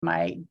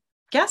My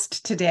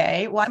guest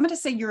today, well, I'm going to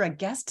say you're a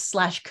guest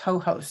slash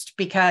co-host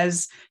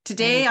because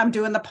today I'm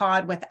doing the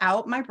pod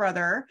without my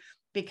brother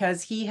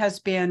because he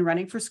has been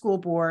running for school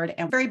board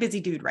and very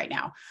busy dude right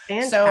now.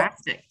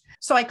 Fantastic.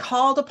 So I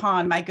called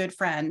upon my good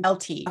friend,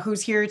 LT,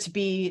 who's here to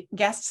be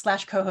guest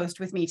slash co-host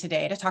with me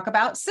today to talk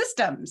about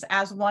systems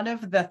as one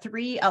of the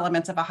three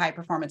elements of a high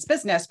performance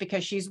business,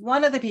 because she's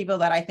one of the people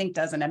that I think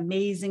does an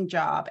amazing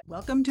job.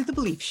 Welcome to The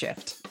Belief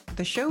Shift,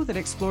 the show that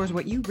explores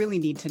what you really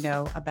need to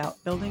know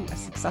about building a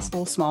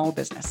successful small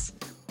business.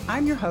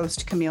 I'm your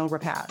host, Camille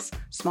Rapaz,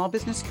 small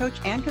business coach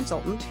and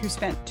consultant who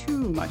spent too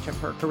much of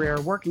her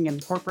career working in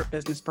corporate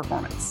business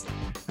performance.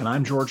 And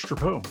I'm George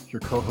Trapeau,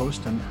 your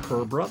co-host and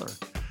her brother.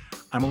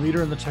 I'm a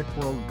leader in the tech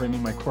world,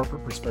 bringing my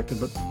corporate perspective,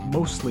 but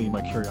mostly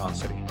my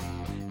curiosity.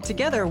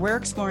 Together, we're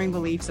exploring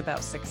beliefs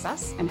about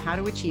success and how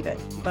to achieve it,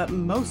 but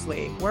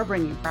mostly we're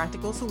bringing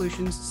practical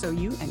solutions so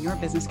you and your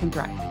business can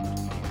thrive.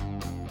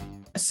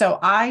 So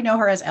I know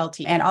her as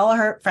LT, and all of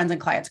her friends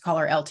and clients call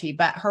her LT,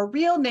 but her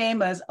real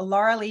name is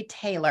Lara Lee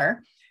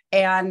Taylor.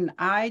 And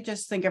I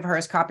just think of her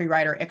as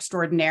copywriter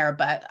extraordinaire,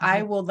 but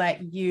I will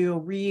let you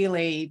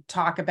really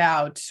talk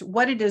about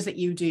what it is that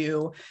you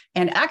do.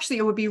 And actually,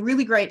 it would be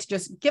really great to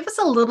just give us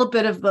a little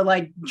bit of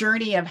the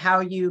journey of how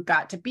you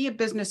got to be a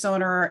business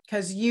owner,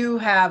 because you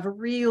have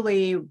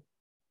really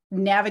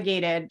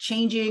navigated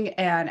changing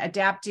and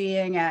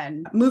adapting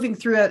and moving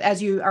through it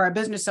as you are a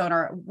business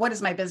owner. What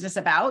is my business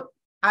about?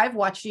 I've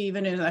watched you,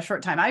 even in the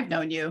short time I've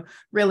known you,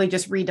 really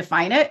just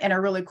redefine it in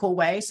a really cool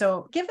way.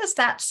 So give us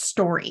that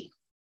story.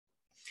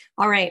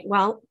 All right.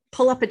 Well,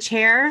 pull up a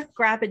chair,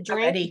 grab a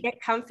drink,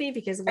 get comfy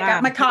because I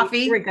got my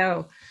coffee. Here we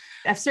go.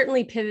 I've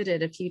certainly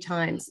pivoted a few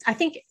times. I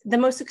think the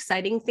most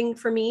exciting thing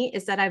for me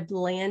is that I've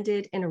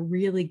landed in a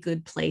really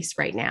good place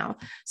right now.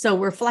 So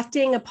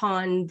reflecting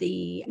upon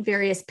the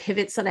various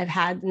pivots that I've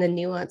had and the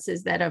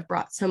nuances that have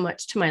brought so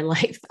much to my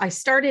life, I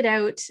started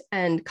out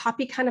and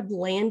copy kind of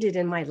landed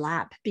in my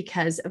lap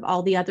because of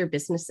all the other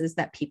businesses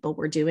that people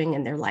were doing.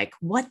 And they're like,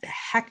 what the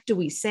heck do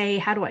we say?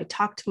 How do I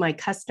talk to my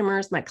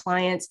customers, my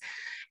clients?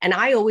 And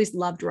I always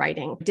loved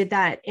writing. Did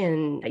that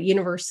in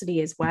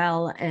university as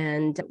well.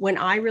 And when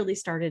I really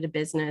started a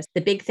business,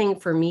 the big thing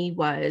for me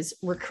was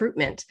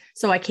recruitment.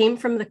 So I came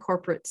from the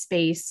corporate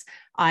space.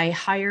 I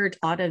hired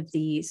a lot of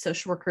the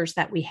social workers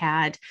that we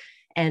had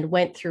and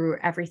went through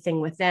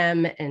everything with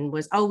them and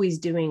was always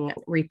doing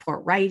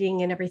report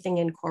writing and everything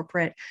in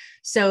corporate.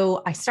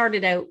 So I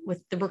started out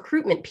with the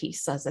recruitment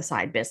piece as a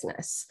side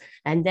business.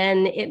 And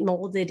then it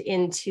molded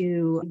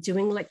into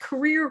doing like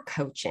career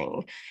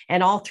coaching.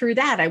 And all through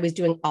that, I was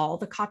doing all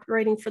the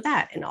copywriting for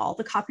that and all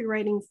the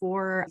copywriting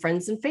for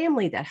friends and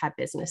family that had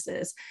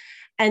businesses.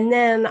 And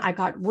then I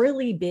got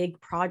really big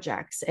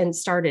projects and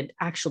started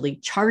actually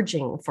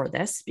charging for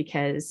this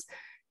because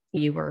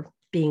you were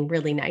being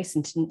really nice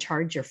and didn't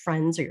charge your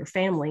friends or your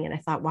family. And I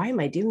thought, why am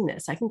I doing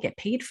this? I can get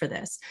paid for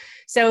this.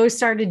 So I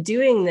started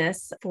doing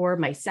this for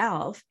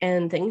myself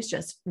and things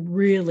just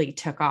really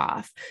took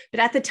off. But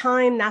at the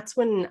time, that's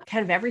when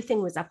kind of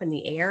everything was up in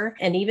the air.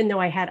 And even though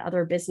I had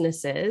other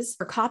businesses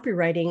for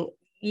copywriting,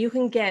 you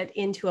can get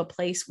into a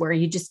place where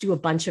you just do a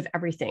bunch of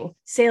everything: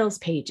 sales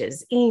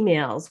pages,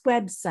 emails,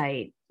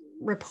 website,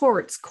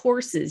 reports,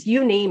 courses,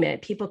 you name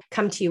it. People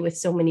come to you with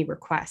so many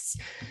requests.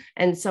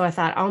 And so I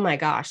thought, oh my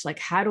gosh,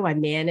 how do I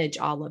manage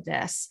all of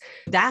this?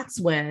 That's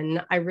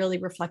when I really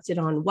reflected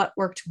on what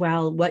worked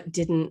well, what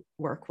didn't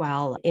work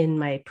well in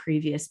my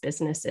previous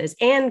businesses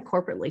and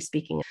corporately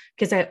speaking,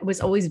 because I was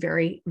always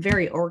very,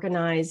 very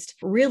organized,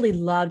 really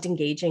loved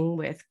engaging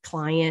with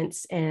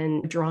clients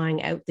and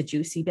drawing out the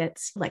juicy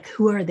bits. Like,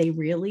 who are they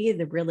really?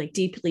 The really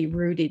deeply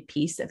rooted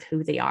piece of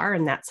who they are.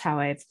 And that's how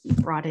I've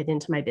brought it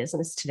into my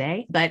business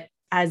today. But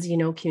as you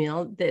know,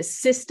 Camille, the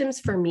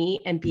systems for me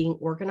and being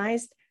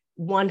organized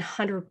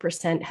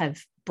 100%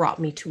 have brought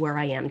me to where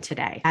I am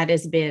today. That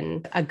has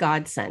been a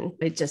godsend.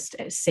 It just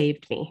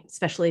saved me,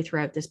 especially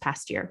throughout this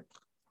past year.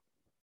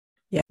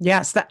 Yeah.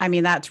 Yes.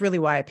 That's really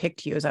why I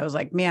picked you, is I was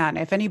like, man,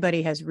 if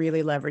anybody has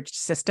really leveraged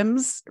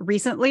systems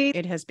recently,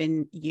 it has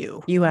been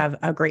you. You have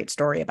a great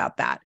story about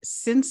that.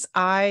 Since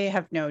I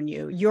have known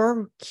you,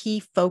 your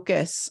key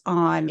focus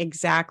on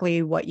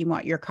exactly what you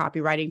want your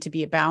copywriting to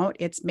be about,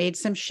 it's made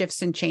some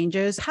shifts and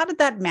changes. How did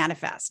that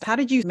manifest? How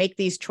did you make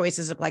these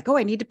choices of like, oh,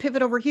 I need to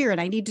pivot over here and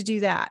I need to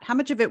do that? How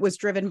much of it was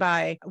driven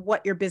by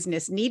what your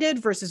business needed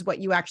versus what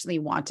you actually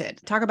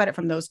wanted? Talk about it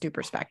from those two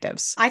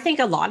perspectives. I think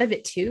a lot of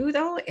it too,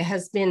 though, it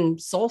has been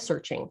soul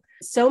searching.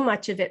 So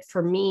much of it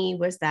for me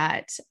was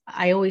that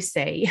I always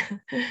say,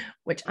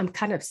 which I'm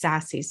kind of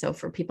sassy. So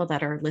for people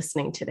that are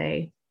listening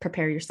today,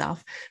 prepare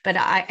yourself. But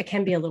I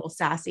can be a little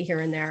sassy here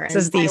and there. This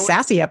is the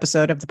sassy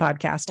episode of the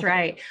podcast.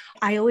 Right.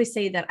 I always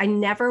say that I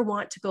never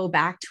want to go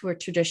back to a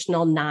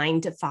traditional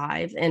 9 to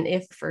 5. And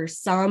if for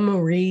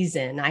some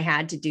reason I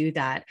had to do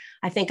that,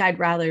 I think I'd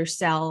rather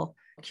sell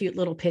cute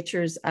little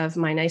pictures of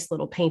my nice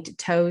little painted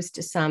toes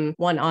to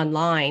someone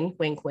online,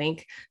 wink,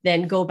 wink,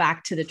 then go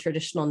back to the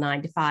traditional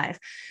 9 to 5.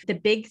 The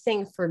big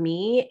thing for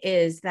me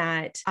is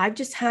that I've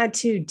just had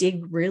to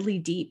dig really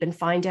deep and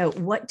find out,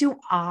 what do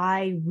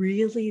I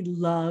really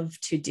love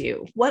to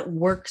do? What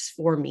works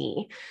for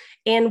me?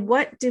 And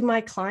what do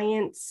my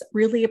clients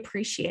really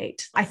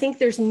appreciate? I think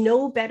there's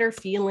no better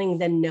feeling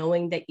than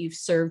knowing that you've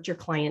served your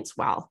clients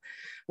well.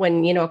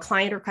 When, a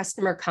client or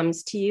customer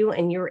comes to you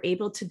and you're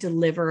able to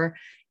deliver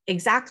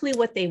exactly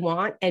what they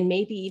want and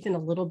maybe even a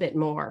little bit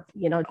more,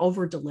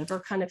 over deliver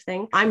kind of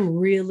thing. I'm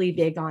really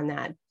big on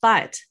that.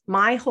 But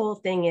my whole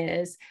thing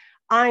is,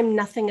 I'm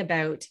nothing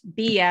about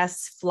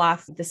BS,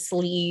 fluff, the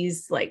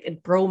sleaze,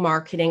 like bro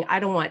marketing. I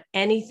don't want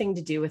anything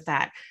to do with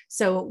that.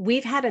 So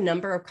we've had a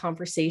number of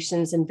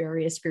conversations in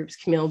various groups,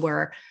 Camille,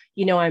 where,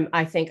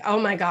 I think,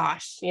 oh my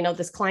gosh,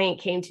 this client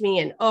came to me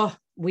and,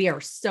 we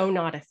are so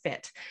not a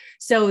fit.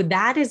 So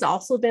that has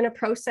also been a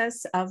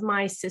process of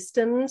my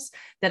systems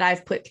that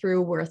I've put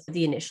through with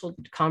the initial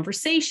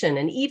conversation.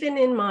 And even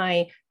in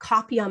my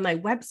copy on my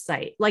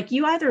website, like,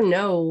 you either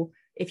know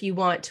if you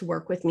want to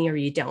work with me or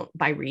you don't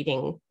by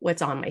reading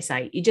what's on my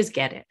site. You just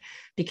get it,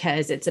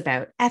 because it's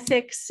about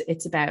ethics.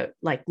 It's about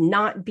like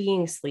not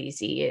being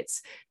sleazy.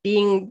 It's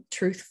being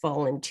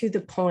truthful and to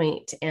the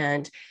point,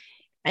 and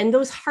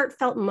those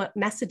heartfelt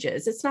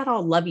messages. It's not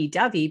all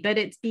lovey-dovey, but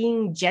it's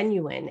being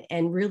genuine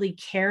and really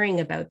caring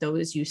about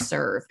those you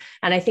serve.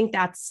 And I think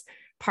that's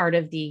part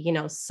of the,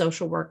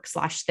 social work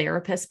 /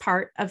 therapist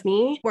part of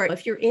me, where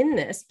if you're in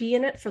this, be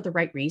in it for the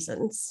right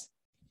reasons.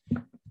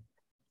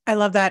 I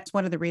love that.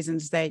 One of the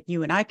reasons that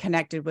you and I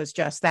connected was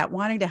just that,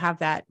 wanting to have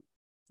that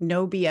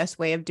no BS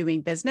way of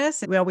doing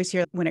business. We always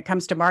hear, when it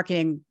comes to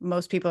marketing,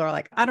 most people are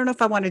like, I don't know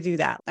if I want to do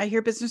that. I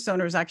hear business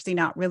owners actually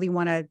not really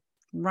want to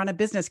run a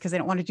business because they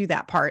don't want to do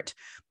that part,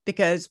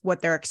 because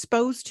what they're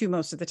exposed to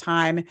most of the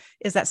time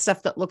is that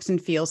stuff that looks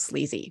and feels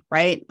sleazy,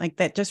 right? Like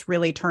that just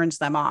really turns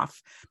them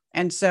off.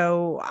 And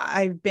so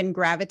I've been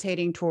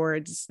gravitating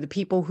towards the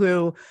people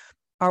who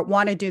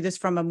want to do this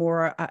from a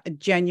more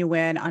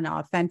genuine and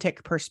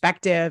authentic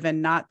perspective,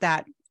 and not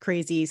that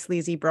crazy,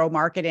 sleazy bro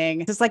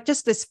marketing. It's like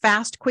just this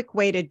fast, quick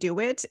way to do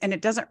it. And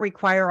it doesn't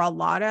require a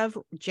lot of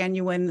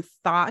genuine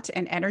thought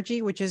and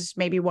energy, which is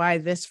maybe why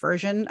this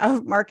version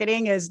of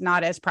marketing is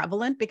not as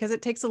prevalent, because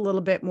it takes a little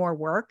bit more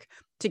work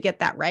to get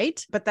that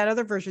right. But that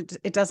other version,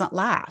 it doesn't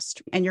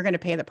last, and you're going to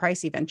pay the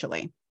price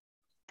eventually.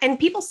 And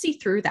people see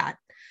through that.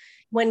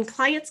 When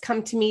clients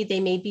come to me, they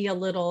may be a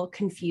little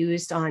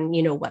confused on,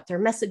 what their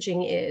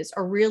messaging is,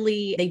 or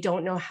really they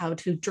don't know how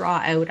to draw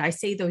out, I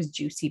say, those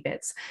juicy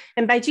bits.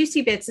 And by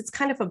juicy bits, it's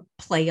kind of a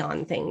play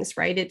on things,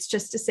 right? It's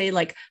just to say,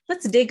 like,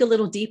 let's dig a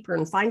little deeper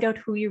and find out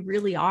who you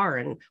really are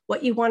and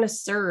what you want to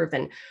serve,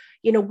 and,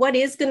 what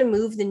is going to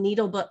move the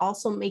needle, but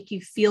also make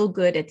you feel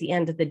good at the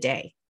end of the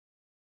day.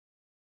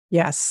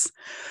 Yes.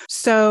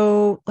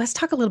 So let's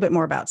talk a little bit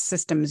more about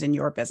systems in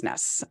your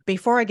business.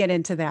 Before I get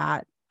into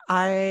that,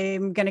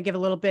 I'm going to give a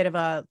little bit of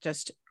a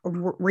just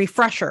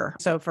refresher.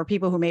 So for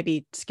people who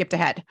maybe skipped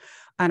ahead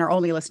and are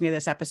only listening to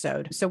this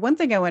episode. So one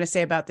thing I want to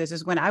say about this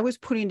is, when I was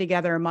putting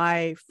together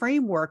my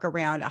framework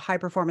around a high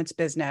performance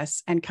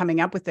business and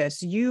coming up with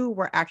this, you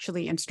were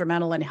actually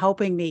instrumental in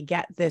helping me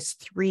get this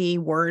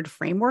 3-word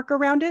framework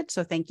around it.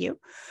 So thank you.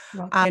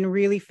 And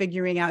really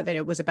figuring out that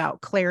it was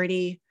about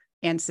clarity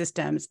and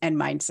systems and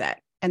mindset.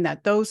 And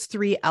that those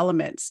 3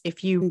 elements,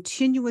 if you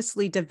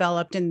continuously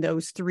developed in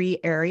those 3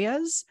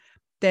 areas,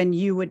 then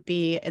you would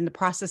be in the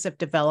process of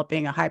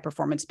developing a high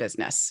performance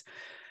business.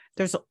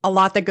 There's a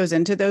lot that goes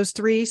into those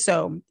 3,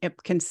 so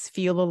it can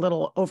feel a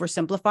little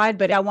oversimplified,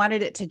 but I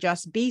wanted it to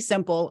just be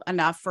simple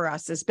enough for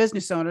us as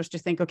business owners to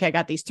think, okay, I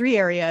got these 3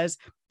 areas,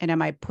 and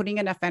am I putting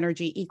enough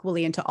energy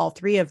equally into all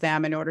 3 of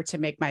them in order to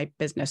make my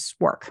business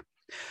work?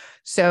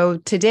 So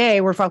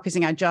today we're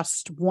focusing on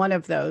just one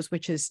of those,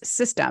 which is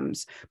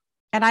systems.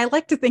 And I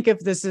like to think of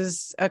this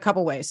as a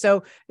couple ways.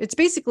 So it's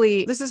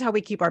basically, this is how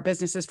we keep our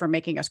businesses from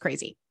making us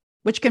crazy,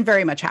 which can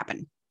very much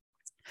happen.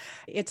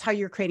 It's how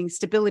you're creating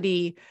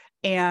stability,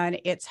 and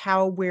it's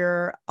how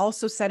we're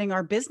also setting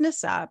our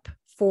business up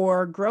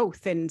for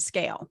growth and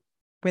scale.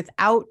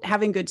 Without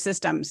having good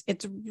systems,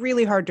 it's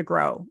really hard to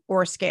grow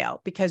or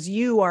scale, because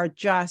you are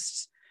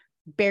just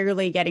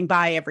barely getting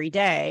by every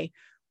day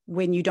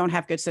when you don't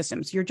have good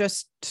systems. You're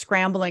just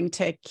scrambling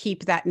to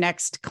keep that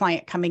next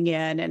client coming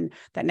in and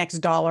that next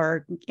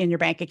dollar in your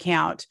bank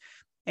account,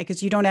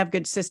 because you don't have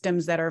good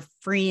systems that are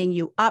freeing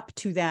you up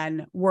to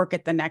then work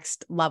at the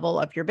next level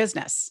of your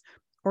business,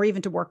 or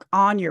even to work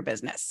on your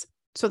business.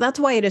 So that's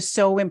why it is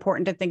so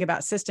important to think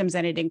about systems,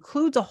 and it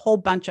includes a whole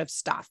bunch of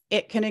stuff.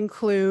 It can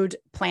include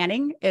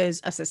planning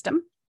is a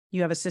system.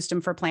 You have a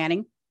system for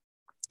planning.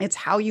 It's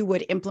how you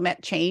would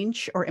implement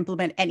change or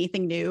implement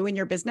anything new in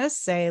your business,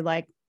 say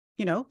like,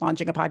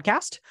 launching a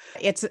podcast.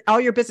 It's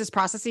all your business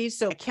processes.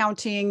 So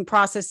accounting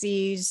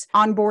processes,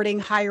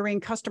 onboarding, hiring,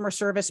 customer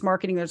service,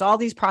 marketing. There's all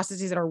these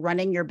processes that are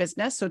running your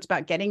business. So it's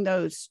about getting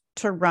those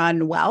to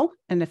run well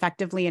and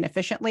effectively and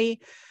efficiently.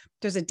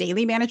 There's a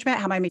daily management.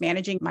 How am I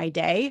managing my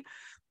day?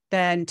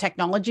 Then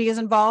technology is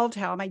involved.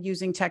 How am I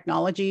using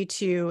technology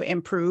to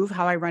improve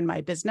how I run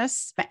my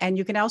business? And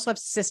you can also have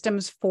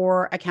systems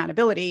for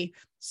accountability,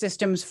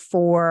 systems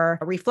for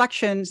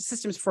reflection,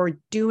 systems for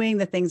doing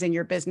the things in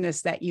your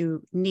business that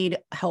you need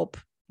help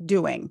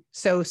doing.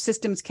 So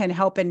systems can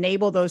help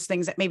enable those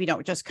things that maybe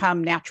don't just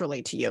come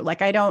naturally to you.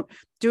 Like I don't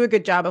do a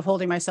good job of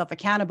holding myself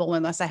accountable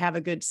unless I have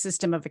a good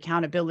system of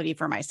accountability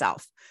for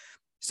myself.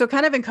 So it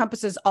kind of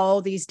encompasses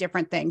all these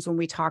different things when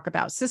we talk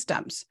about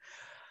systems.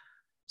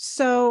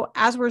 So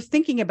as we're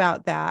thinking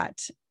about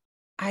that,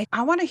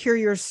 I want to hear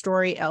your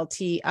story,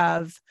 LT,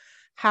 of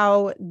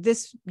how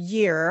this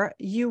year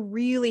you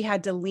really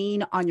had to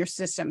lean on your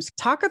systems.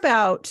 Talk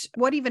about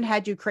what even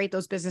had you create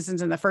those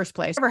businesses in the first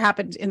place. Whatever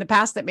happened in the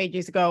past that made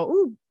you go,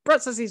 ooh,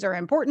 processes are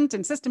important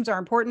and systems are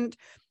important.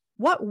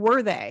 What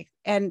were they?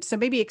 And so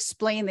maybe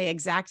explain the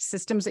exact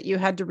systems that you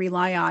had to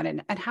rely on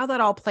and how that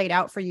all played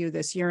out for you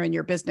this year in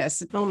your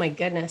business. Oh my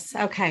goodness.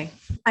 Okay.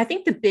 I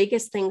think the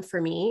biggest thing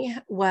for me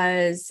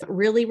was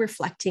really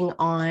reflecting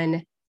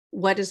on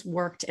what has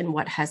worked and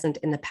what hasn't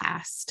in the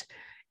past.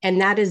 And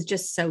that is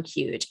just so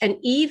huge. And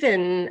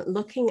even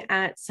looking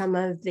at some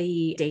of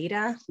the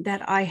data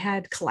that I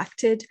had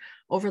collected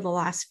over the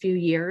last few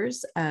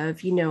years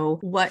of,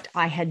 what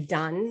I had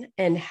done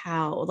and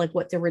how, like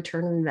what the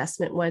return on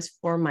investment was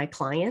for my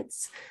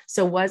clients.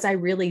 So was I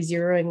really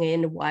zeroing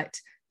in what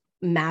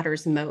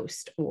matters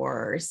most,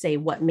 or say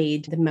what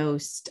made the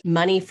most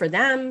money for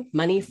them,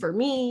 money for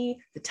me,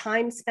 the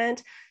time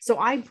spent. So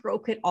I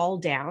broke it all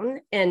down.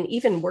 And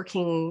even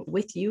working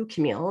with you,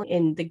 Camille,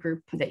 in the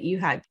group that you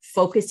had,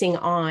 focusing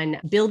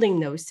on building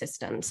those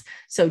systems.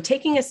 So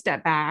taking a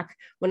step back,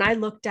 when I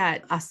looked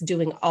at us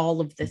doing all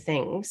of the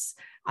things,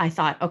 I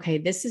thought, okay,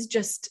 this is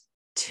just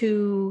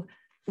too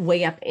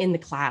way up in the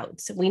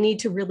clouds. We need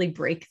to really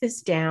break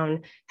this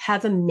down,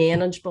 have a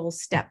manageable,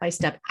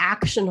 step-by-step,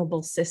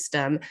 actionable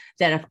system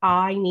that if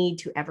I need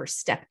to ever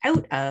step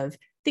out of,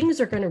 things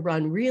are going to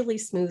run really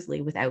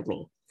smoothly without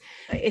me.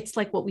 It's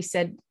like what we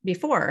said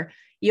before.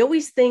 You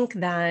always think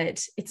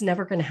that it's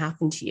never going to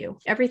happen to you.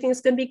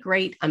 Everything's going to be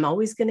great. I'm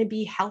always going to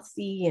be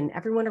healthy and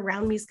everyone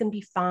around me is going to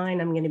be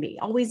fine. I'm going to be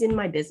always in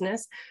my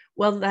business.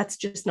 Well, that's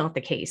just not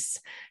the case.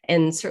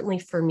 And certainly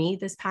for me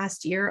this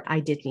past year,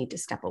 I did need to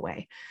step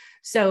away.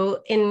 So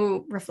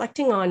in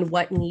reflecting on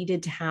what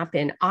needed to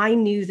happen, I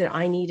knew that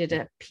I needed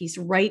a piece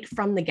right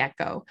from the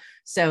get-go.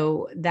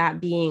 So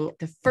that being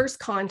the first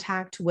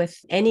contact with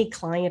any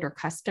client or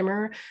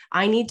customer,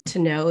 I need to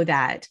know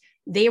that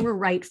they were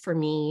right for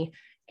me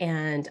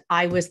and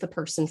I was the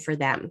person for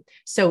them.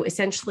 So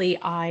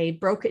essentially, I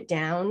broke it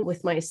down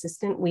with my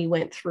assistant. We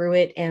went through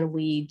it and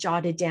we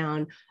jotted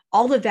down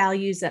all the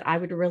values that I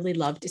would really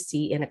love to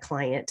see in a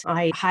client.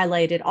 I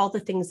highlighted all the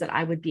things that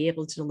I would be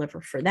able to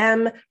deliver for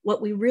them, what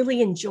we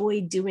really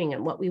enjoyed doing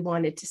and what we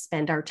wanted to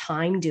spend our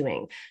time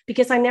doing,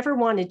 because I never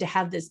wanted to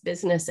have this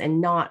business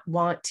and not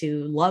want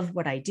to love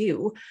what I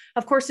do.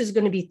 Of course, there's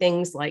going to be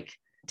things like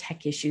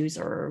tech issues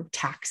or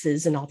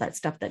taxes and all that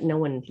stuff that no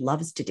one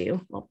loves to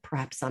do. Well,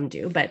 perhaps some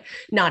do, but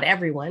not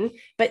everyone.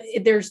 But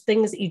there's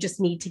things that you just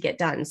need to get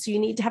done. So you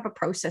need to have a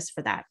process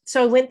for that.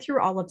 So I went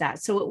through all of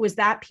that. So it was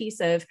that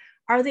piece of,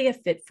 are they a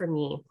fit for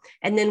me?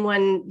 And then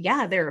when,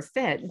 they're a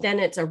fit, then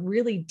it's a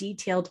really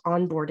detailed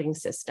onboarding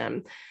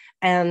system.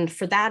 And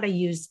for that, I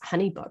use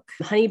HoneyBook.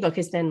 HoneyBook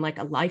has been like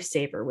a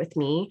lifesaver with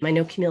me. I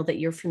know, Camille, that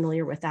you're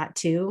familiar with that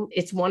too.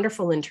 It's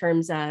wonderful in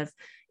terms of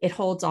it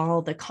holds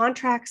all the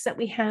contracts that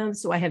we have.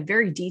 So I have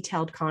very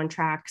detailed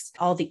contracts.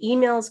 All the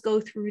emails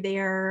go through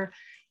there.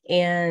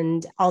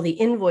 And all the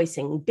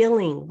invoicing,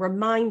 billing,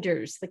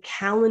 reminders, the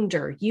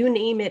calendar, you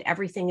name it,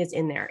 everything is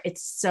in there.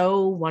 It's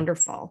so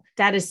wonderful.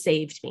 That has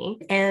saved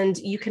me. And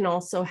you can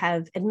also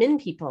have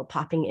admin people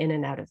popping in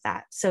and out of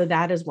that. So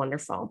that is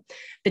wonderful.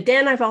 But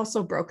then I've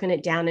also broken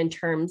it down in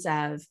terms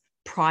of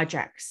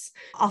projects.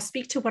 I'll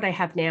speak to what I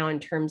have now in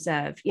terms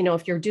of,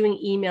 if you're doing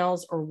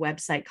emails or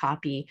website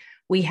copy,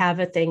 we have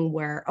a thing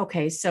where,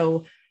 okay,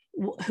 so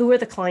who are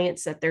the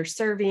clients that they're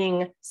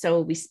serving?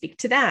 So we speak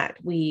to that.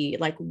 We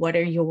what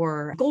are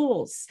your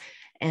goals?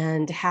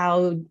 And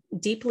how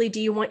deeply do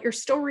you want your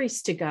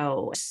stories to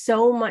go?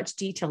 So much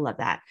detail of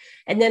that.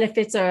 And then if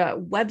it's a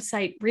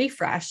website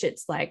refresh,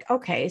 it's like,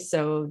 okay,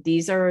 so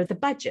these are the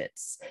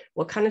budgets.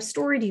 What kind of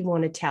story do you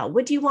want to tell?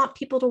 What do you want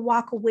people to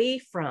walk away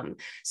from?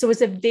 So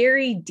it's a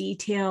very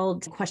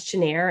detailed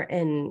questionnaire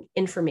and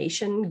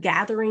information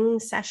gathering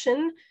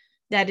session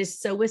that is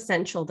so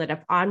essential that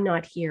if I'm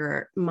not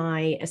here,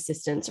 my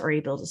assistants are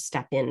able to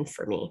step in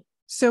for me.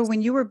 So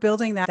when you were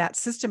building that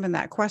system and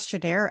that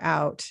questionnaire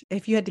out,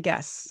 if you had to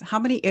guess, how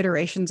many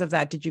iterations of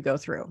that did you go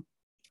through?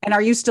 And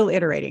are you still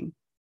iterating?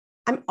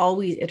 I'm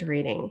always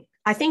iterating.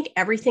 I think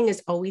everything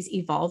is always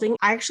evolving.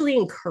 I actually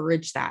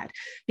encourage that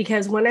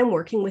because when I'm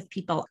working with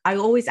people, I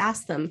always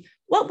ask them,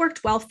 what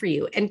worked well for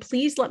you? And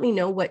please let me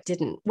know what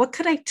didn't. What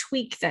could I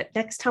tweak that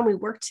next time we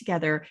work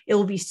together, it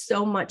will be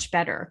so much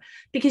better?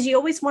 Because you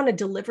always want to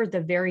deliver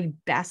the very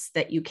best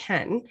that you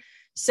can.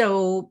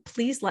 So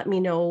please let me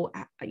know,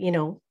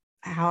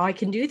 how I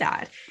can do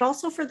that. But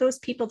also for those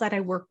people that I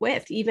work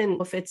with, even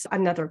if it's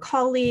another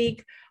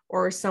colleague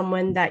or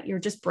someone that you're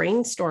just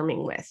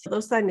brainstorming with,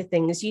 those kind of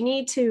things, you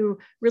need to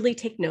really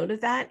take note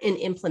of that and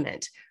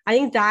implement. I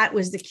think that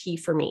was the key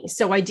for me.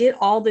 So I did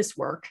all this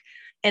work.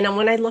 And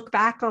when I look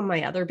back on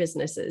my other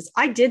businesses,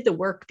 I did the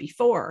work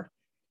before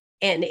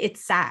and it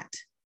sat.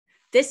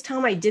 This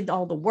time I did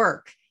all the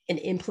work and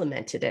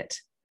implemented it.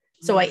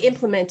 So I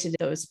implemented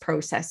those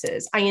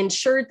processes. I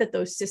ensured that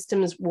those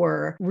systems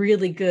were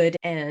really good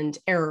and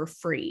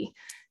error-free,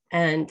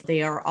 and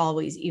they are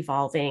always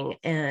evolving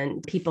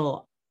and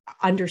people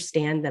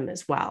understand them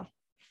as well.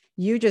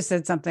 You just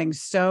said something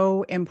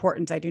so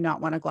important. I do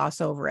not want to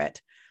gloss over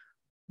it.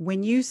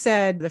 When you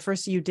said the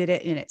first you did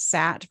it and it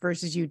sat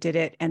versus you did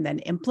it and then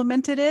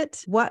implemented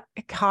it, what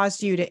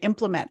caused you to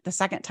implement the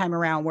second time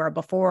around where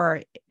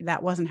before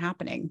that wasn't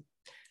happening?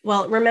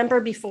 Well,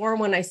 remember before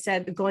when I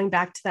said going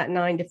back to that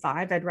 9 to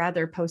 5, I'd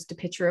rather post a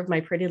picture of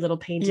my pretty little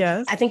painting.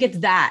 Yes. I think it's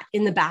that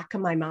in the back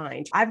of my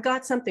mind. I've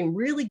got something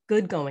really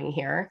good going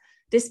here.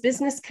 This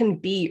business can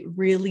be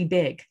really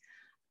big.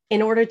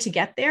 In order to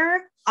get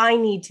there, I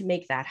need to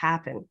make that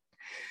happen.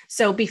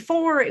 So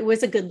before it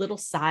was a good little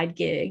side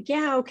gig.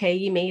 Yeah, okay,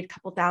 you made a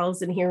couple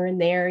thousand here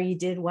and there. You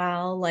did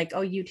well, like,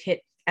 oh, you'd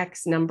hit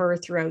X number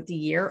throughout the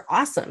year.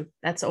 Awesome.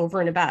 That's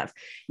over and above.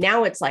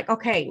 Now it's like,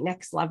 okay,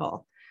 next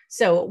level.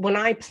 So when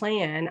I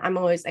plan, I'm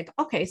always like,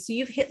 okay, so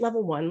you've hit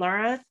level 1,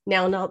 Lara,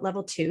 now not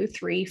level 2,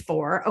 3,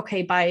 4.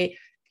 Okay, by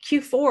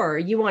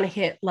Q4, you want to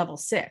hit level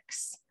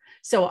 6.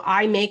 So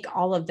I make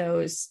all of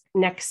those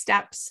next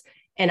steps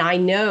and I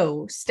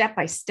know step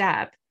by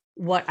step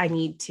what I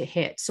need to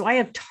hit. So I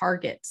have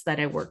targets that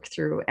I work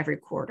through every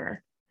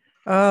quarter.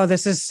 Oh,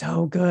 this is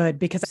so good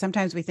because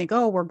sometimes we think,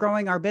 oh, we're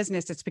growing our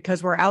business. It's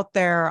because we're out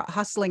there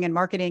hustling and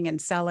marketing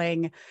and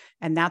selling,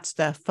 and that's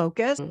the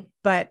focus.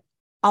 But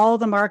all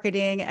the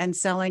marketing and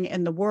selling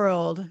in the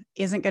world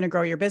isn't going to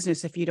grow your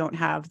business if you don't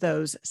have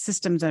those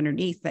systems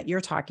underneath that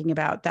you're talking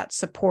about that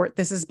support.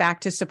 This is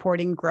back to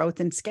supporting growth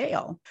and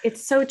scale.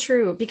 It's so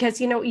true because,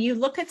 you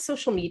look at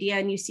social media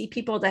and you see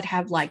people that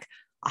have like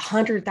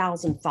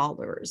 100,000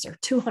 followers or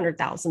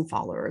 200,000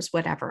 followers,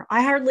 whatever.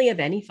 I hardly have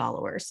any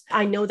followers.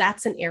 I know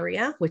that's an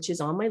area which is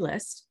on my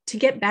list to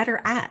get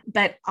better at,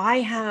 but I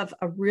have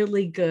a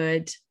really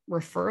good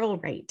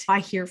referral rate.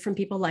 I hear from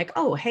people like,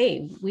 oh,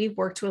 hey, we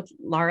worked with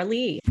Lara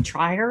Lee,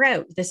 try her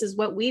out. This is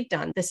what we've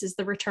done. This is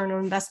the return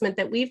on investment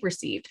that we've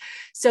received.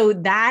 So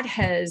that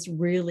has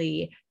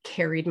really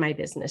carried my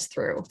business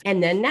through.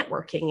 And then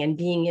networking and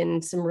being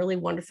in some really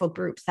wonderful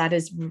groups that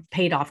has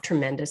paid off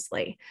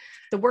tremendously.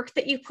 The work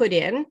that you put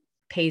in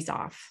pays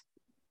off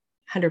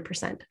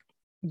 100%.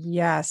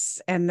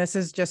 Yes. And this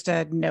is just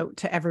a note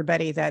to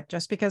everybody that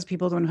just because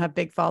people don't have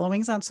big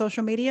followings on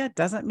social media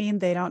doesn't mean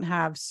they don't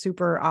have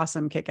super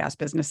awesome kick-ass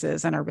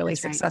businesses and are really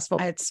successful.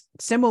 Right. It's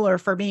similar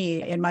for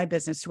me in my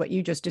business to what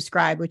you just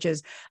described, which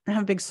is I don't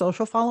have a big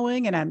social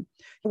following and I'm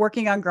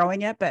working on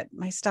growing it, but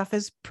my stuff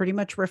is pretty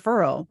much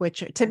referral,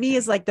 which to me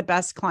is like the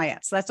best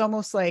clients. That's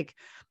almost like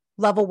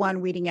level 1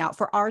 weeding out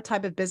for our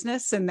type of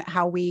business and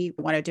how we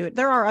want to do it.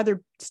 There are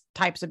other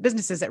types of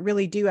businesses that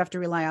really do have to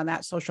rely on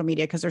that social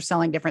media because they're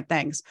selling different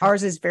things.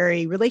 Ours is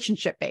very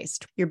relationship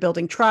based. You're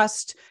building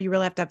trust. You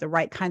really have to have the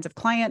right kinds of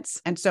clients.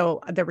 And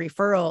so the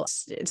referral,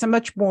 it's a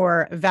much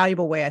more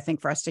valuable way, I think,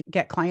 for us to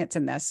get clients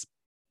in this.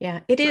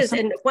 Yeah, it is.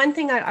 And one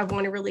thing I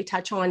want to really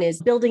touch on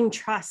is building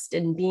trust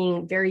and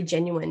being very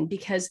genuine,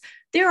 because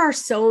there are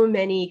so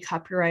many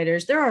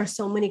copywriters, there are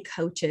so many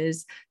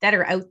coaches that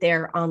are out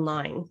there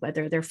online,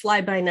 whether they're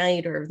fly by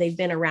night or they've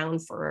been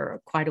around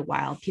for quite a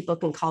while. People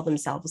can call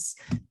themselves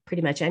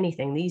pretty much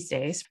anything these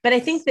days. But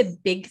I think the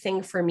big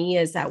thing for me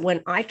is that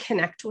when I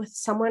connect with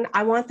someone,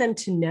 I want them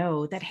to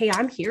know that, hey,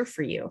 I'm here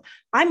for you.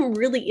 I'm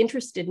really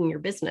interested in your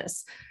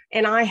business.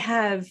 And I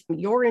have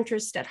your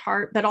interest at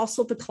heart, but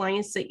also the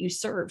clients that you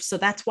serve. So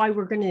that's why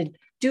we're going to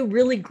do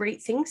really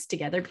great things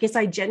together, because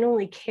I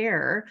genuinely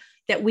care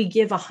that we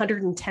give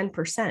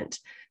 110%.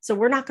 So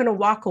we're not going to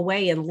walk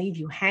away and leave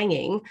you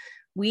hanging.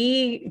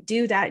 We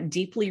do that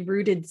deeply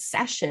rooted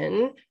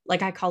session,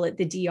 like I call it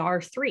the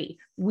DR3.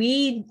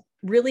 We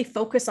really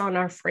focus on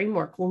our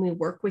framework when we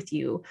work with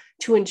you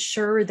to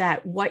ensure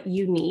that what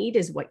you need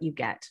is what you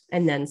get,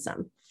 and then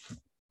some.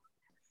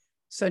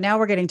 So now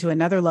we're getting to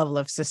another level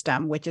of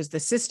system, which is the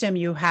system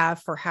you have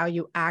for how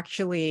you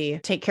actually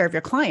take care of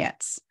your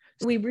clients.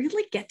 We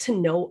really get to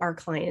know our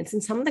clients,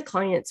 and some of the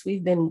clients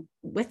we've been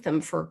with them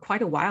for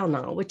quite a while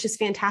now, which is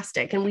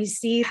fantastic. And we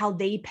see how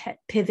they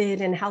pivot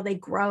and how they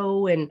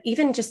grow, and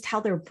even just how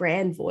their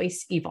brand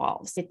voice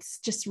evolves. It's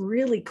just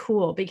really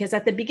cool because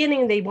at the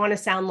beginning, they want to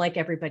sound like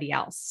everybody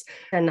else.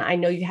 And I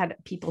know you had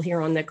people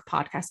here on the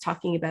podcast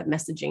talking about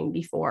messaging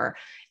before.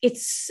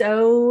 It's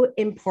so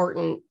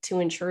important to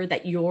ensure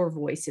that your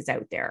voice is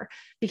out there,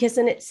 because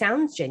then it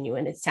sounds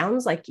genuine. It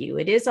sounds like you.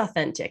 It is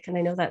authentic. And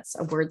I know that's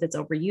a word that's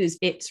overused.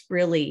 It's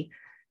really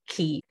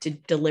key to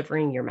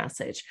delivering your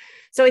message.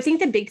 So I think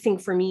the big thing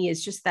for me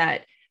is just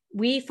that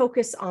we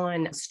focus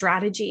on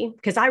strategy,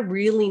 because I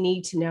really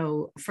need to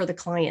know for the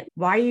client,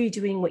 why are you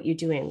doing what you're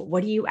doing?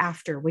 What are you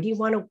after? What do you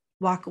want to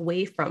walk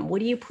away from?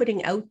 What are you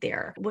putting out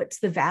there? What's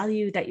the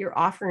value that you're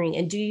offering?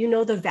 And do you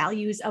know the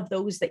values of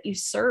those that you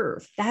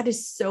serve? That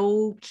is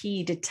so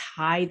key to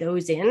tie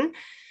those in.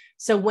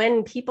 So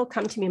when people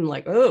come to me, I'm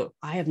like, oh,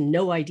 I have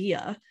no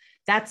idea.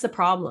 That's the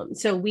problem.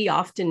 So we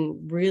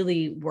often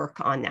really work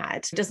on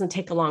that. It doesn't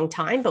take a long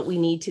time, but we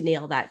need to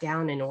nail that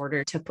down in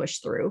order to push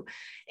through.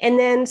 And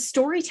then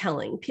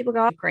storytelling. People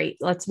go, great,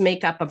 let's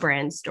make up a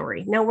brand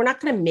story. No, we're not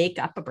going to make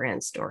up a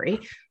brand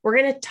story. We're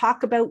going to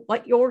talk about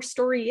what your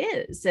story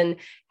is and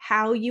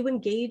how you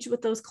engage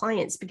with those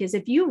clients. Because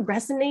if you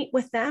resonate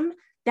with them,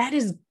 that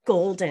is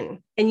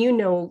golden. And you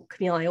know,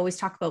 Camille, I always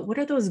talk about what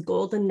are those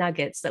golden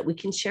nuggets that we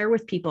can share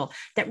with people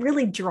that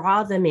really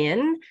draw them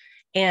in.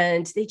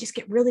 And they just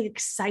get really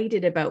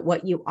excited about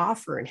what you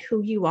offer and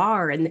who you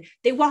are. And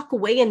they walk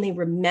away and they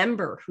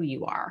remember who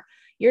you are.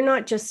 You're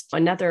not just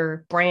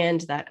another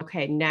brand that,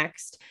 okay,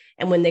 next.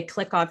 And when they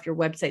click off your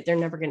website, they're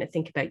never going to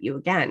think about you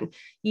again.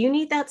 You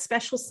need that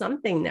special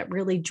something that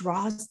really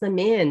draws them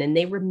in and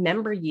they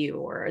remember you,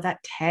 or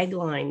that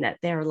tagline that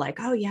they're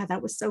like, oh yeah,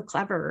 that was so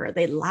clever. Or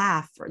they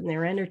laugh and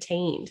they're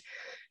entertained.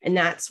 And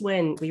that's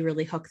when we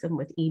really hook them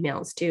with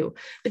emails too.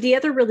 But the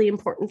other really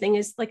important thing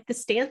is like the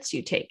stance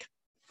you take.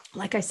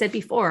 Like I said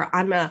before,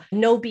 I'm a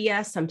no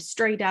BS, I'm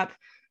straight up.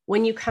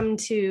 When you come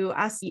to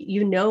us,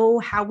 you know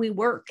how we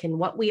work and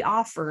what we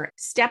offer.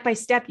 Step by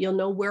step, you'll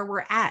know where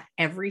we're at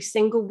every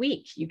single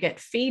week. You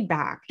get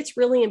feedback. It's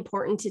really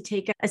important to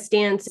take a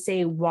stance to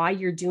say why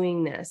you're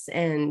doing this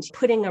and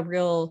putting a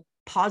real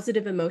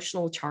positive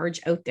emotional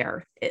charge out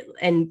there.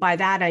 And by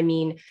that, I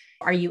mean,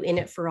 are you in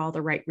it for all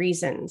the right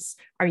reasons?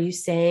 Are you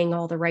saying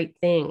all the right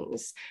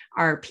things?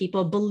 Are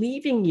people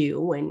believing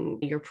you when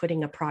you're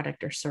putting a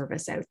product or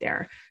service out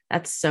there?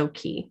 That's so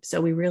key.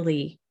 So we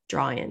really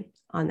draw in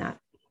on that.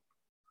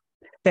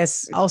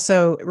 This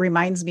also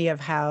reminds me of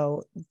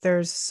how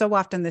there's so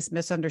often this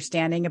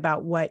misunderstanding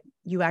about what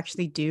you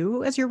actually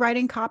do as you're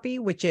writing copy,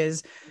 which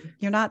is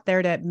you're not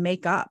there to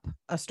make up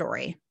a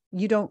story.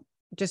 You don't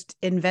just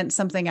invent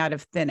something out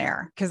of thin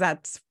air, because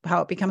that's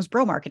how it becomes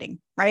bro marketing,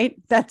 right?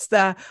 That's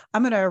I'm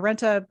going to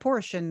rent a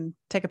Porsche and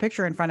take a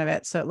picture in front of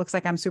it so it looks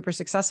like I'm super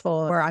successful,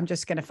 or I'm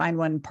just going to find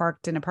one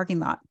parked in a parking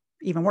lot.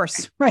 Even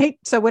worse, right?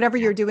 So whatever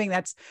you're doing,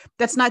 that's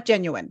not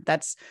genuine.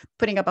 That's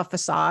putting up a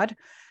facade.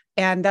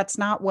 And that's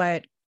not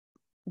what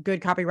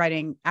good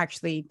copywriting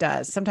actually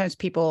does. Sometimes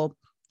people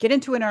get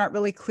into it and aren't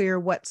really clear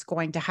what's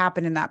going to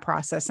happen in that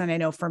process. And I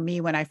know for me,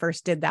 when I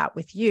first did that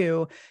with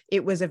you,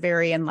 it was a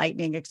very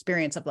enlightening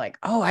experience of like,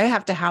 oh, I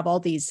have to have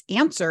all these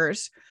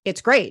answers.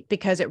 It's great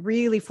because it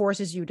really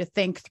forces you to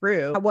think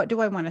through, what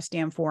do I want to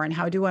stand for? And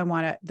how do I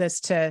want this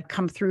to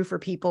come through for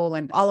people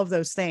and all of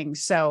those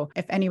things. So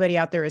if anybody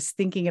out there is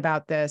thinking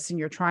about this and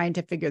you're trying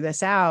to figure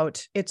this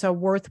out, it's a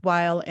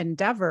worthwhile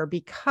endeavor,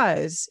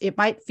 because it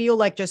might feel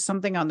like just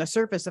something on the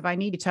surface if I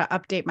need to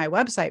update my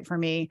website for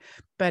me.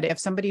 But if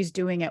somebody's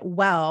doing it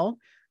well,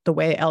 the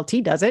way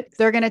LT does it,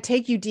 they're going to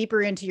take you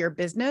deeper into your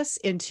business,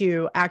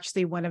 into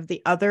actually one of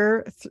the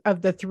other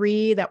of the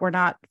three that we're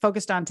not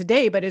focused on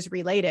today, but is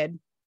related,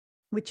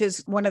 which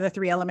is one of the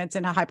three elements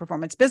in a high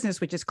performance business,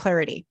 which is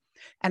clarity.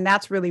 And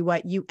that's really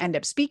what you end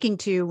up speaking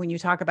to when you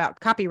talk about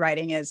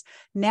copywriting. Is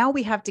now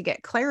we have to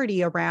get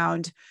clarity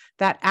around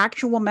that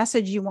actual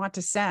message you want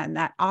to send,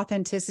 that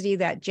authenticity,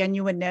 that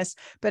genuineness,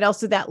 but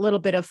also that little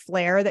bit of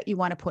flair that you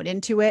want to put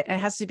into it. And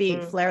it has to be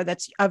flair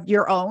that's of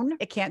your own.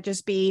 It can't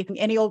just be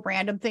any old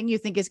random thing you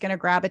think is going to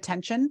grab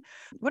attention.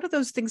 What are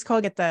those things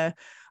called at the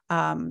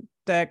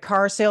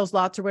car sales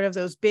lots or whatever,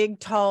 those big,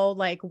 tall,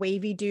 like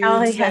wavy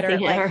dudes that are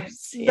like,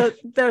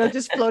 they're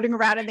just floating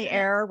around in the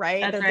air, right?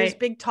 That's They're right. these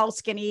big, tall,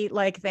 skinny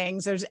like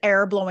things. There's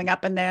air blowing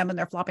up in them and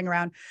they're flopping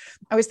around.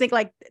 I always think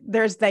like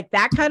there's like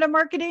that kind of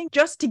marketing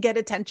just to get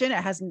attention.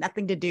 It has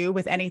nothing to do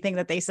with anything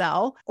that they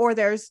sell. Or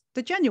there's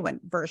the genuine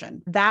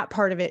version. That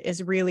part of it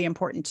is really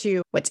important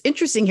too. What's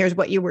interesting here is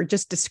what you were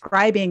just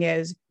describing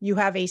is you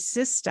have a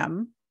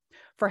system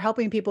for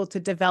helping people to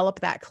develop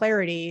that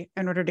clarity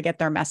in order to get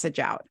their message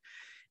out.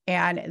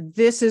 And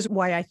this is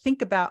why I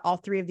think about all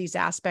three of these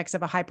aspects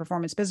of a high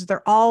performance business.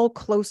 They're all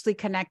closely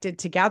connected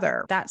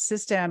together. That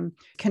system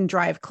can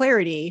drive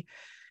clarity,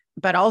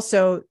 but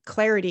also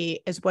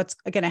clarity is what's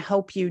going to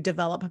help you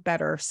develop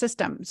better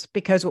systems.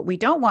 Because what we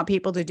don't want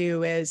people to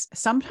do is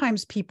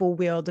sometimes people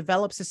will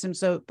develop systems.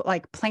 So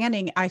like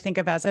planning, I think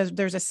of as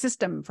there's a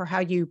system for how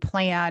you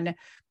plan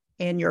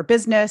in your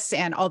business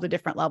and all the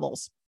different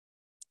levels.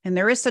 And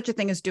there is such a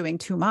thing as doing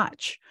too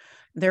much.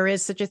 There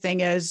is such a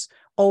thing as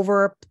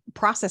over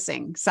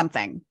processing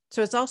something.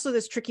 So it's also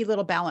this tricky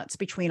little balance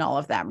between all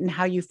of them and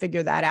how you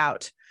figure that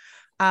out.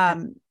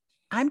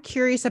 I'm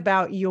curious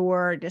about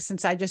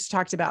since I just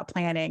talked about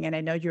planning and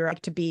I know you're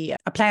up to be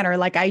a planner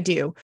like I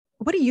do.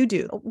 What do you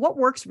do? What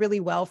works really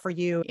well for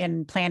you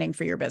in planning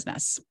for your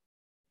business?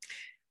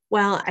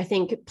 Well, I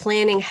think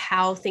planning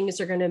how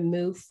things are going to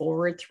move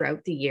forward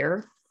throughout the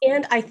year.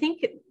 And I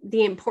think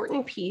the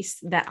important piece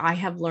that I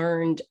have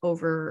learned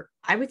over,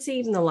 I would say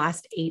even the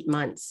last 8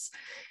 months,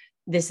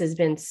 this has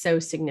been so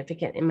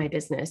significant in my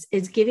business,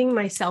 is giving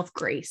myself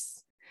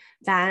grace.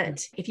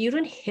 that if you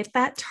don't hit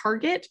that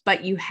target,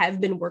 but you have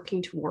been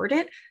working toward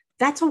it,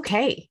 that's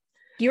okay.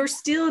 You're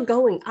still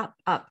going up,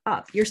 up,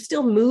 up. You're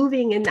still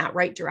moving in that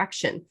right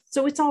direction.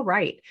 So it's all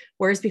right.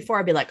 Whereas before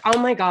I'd be like, oh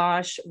my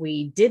gosh,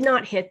 we did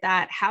not hit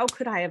that. How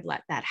could I have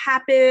let that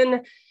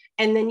happen?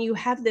 And then you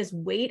have this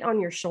weight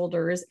on your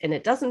shoulders and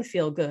it doesn't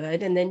feel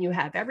good. And then you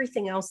have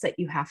everything else that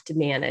you have to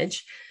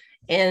manage.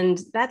 And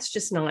that's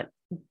just not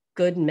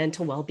good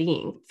mental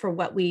well-being. For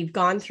what we've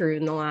gone through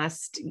in the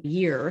last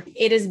year,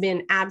 it has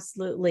been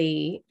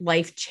absolutely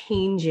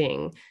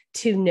life-changing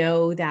to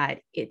know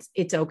that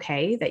it's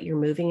okay, that you're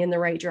moving in the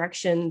right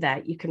direction,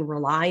 that you can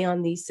rely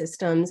on these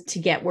systems to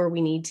get where we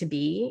need to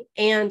be.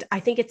 And I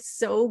think it's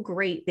so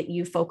great that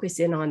you focus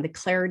in on the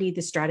clarity,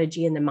 the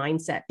strategy, and the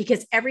mindset,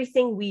 because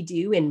everything we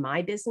do in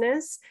my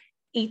business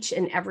each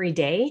and every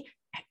day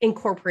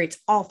incorporates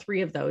all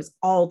three of those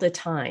all the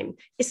time,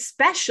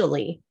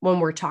 especially when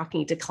we're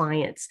talking to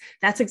clients.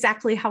 That's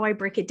exactly how I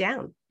break it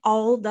down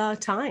all the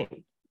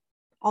time,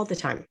 all the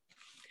time.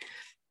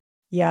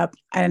 Yep.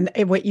 And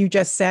what you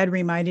just said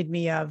reminded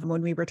me of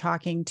when we were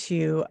talking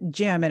to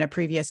Jim in a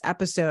previous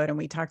episode, and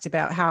we talked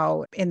about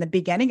how in the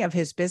beginning of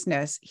his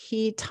business,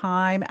 he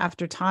time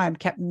after time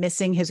kept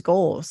missing his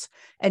goals,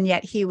 and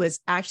yet he was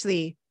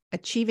actually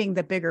achieving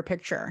the bigger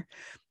picture.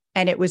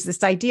 And it was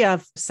this idea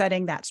of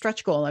setting that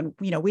stretch goal. And,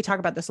 we talk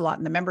about this a lot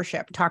in the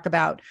membership, talk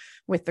about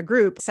with the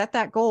group, set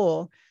that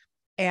goal.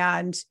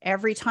 And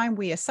every time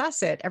we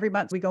assess it, every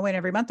month we go in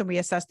every month and we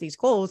assess these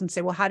goals and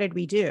say, well, how did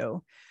we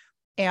do?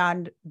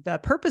 And the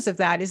purpose of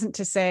that isn't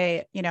to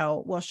say,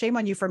 well, shame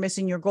on you for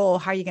missing your goal.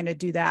 How are you going to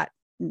do that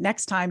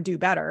next time? Do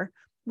better,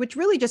 which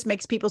really just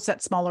makes people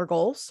set smaller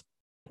goals,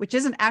 which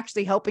isn't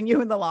actually helping you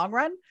in the long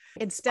run.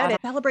 Instead,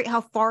 celebrate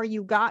how far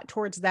you got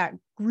towards that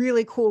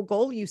really cool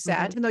goal you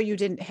set, even though you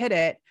didn't hit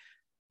it.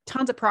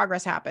 Tons of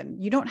progress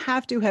happened. You don't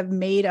have to have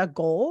made a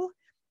goal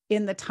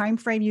in the time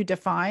frame you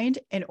defined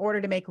in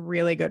order to make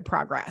really good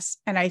progress.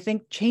 And I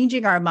think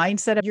changing our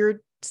mindset,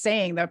 you're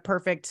saying the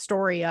perfect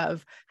story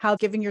of how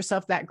giving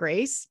yourself that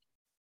grace,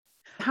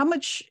 how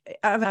much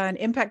of an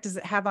impact does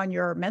it have on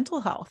your mental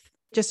health,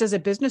 just as a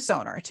business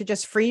owner, to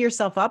just free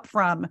yourself up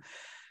from,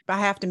 I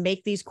have to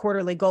make these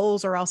quarterly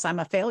goals or else I'm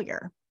a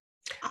failure.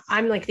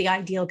 I'm like the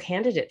ideal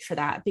candidate for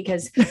that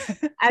because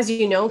as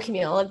you know,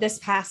 Camille, this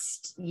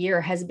past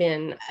year has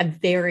been a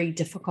very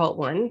difficult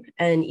one.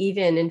 And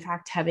even in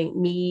fact,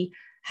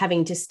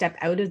 having to step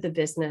out of the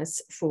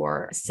business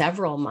for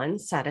several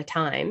months at a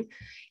time.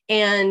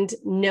 And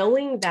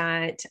knowing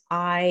that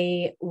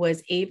I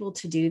was able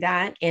to do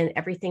that and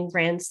everything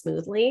ran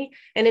smoothly.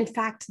 And in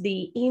fact,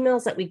 the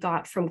emails that we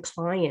got from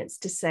clients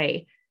to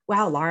say,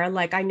 wow, Lara,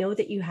 like I know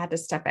that you had to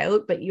step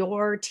out, but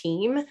your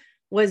team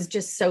was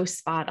just so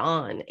spot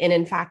on. And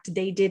in fact,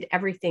 they did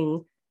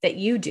everything that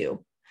you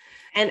do.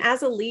 And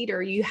as a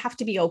leader, you have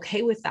to be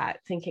okay with that,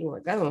 thinking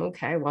like, oh,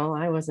 okay, well,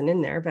 I wasn't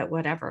in there, but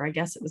whatever, I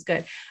guess it was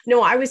good.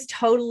 No, I was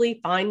totally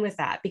fine with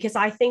that because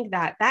I think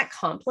that that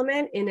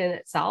compliment in and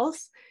itself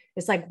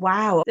is like,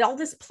 wow, all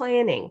this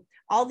planning,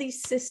 all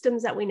these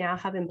systems that we now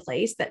have in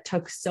place that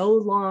took so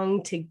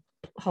long to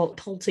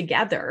pull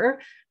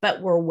together,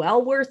 but were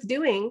well worth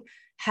doing,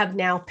 have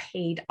now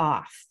paid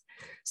off.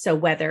 So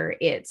whether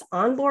it's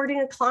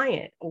onboarding a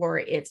client or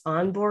it's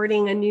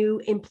onboarding a new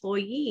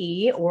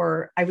employee,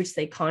 or I would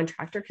say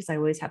contractor, because I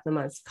always have them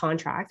as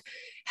contract,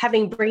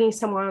 bringing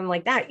someone on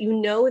like that,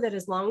 that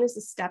as long as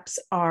the steps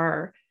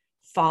are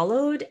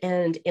followed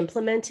and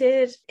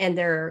implemented and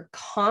they're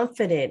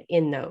confident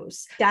in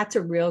those, that's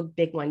a real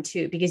big one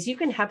too, because you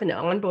can have an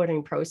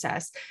onboarding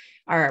process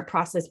or a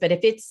process, but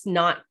if it's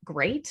not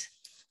great,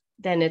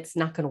 then it's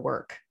not going to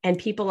work and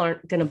people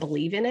aren't going to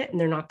believe in it and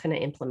they're not going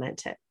to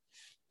implement it.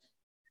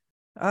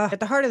 At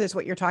the heart of this,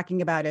 what you're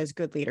talking about is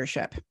good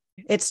leadership.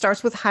 It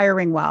starts with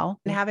hiring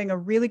well and having a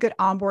really good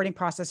onboarding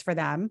process for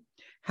them,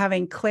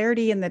 having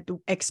clarity in the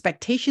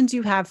expectations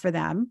you have for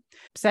them,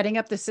 setting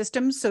up the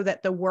systems so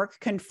that the work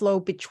can flow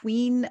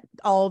between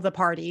all the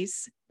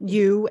parties,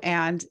 you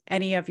and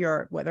any of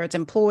your, whether it's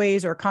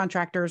employees or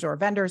contractors or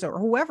vendors or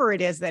whoever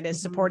it is that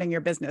is supporting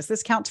your business.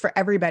 This counts for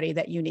everybody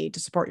that you need to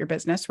support your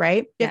business,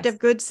 right? You have to have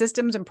good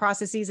systems and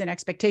processes and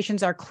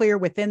expectations are clear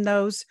within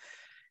those.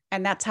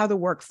 And that's how the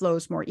work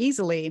flows more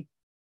easily.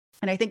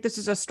 And I think this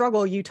is a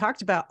struggle. You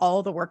talked about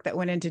all the work that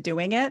went into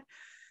doing it.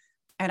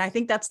 And I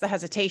think that's the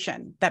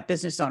hesitation that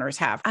business owners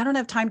have. I don't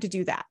have time to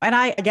do that. And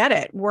I get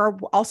it. We're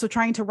also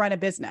trying to run a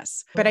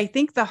business. But I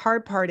think the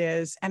hard part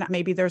is, and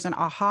maybe there's an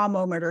aha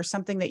moment or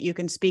something that you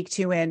can speak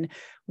to in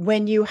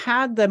when you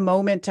had the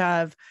moment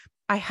of,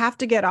 I have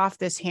to get off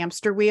this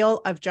hamster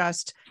wheel of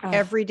just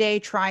every day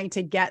trying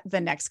to get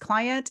the next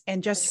client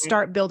and just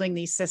start building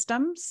these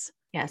systems.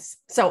 Yes.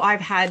 So I've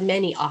had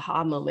many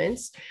aha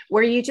moments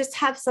where you just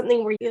have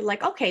something where you're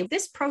like, okay,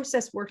 this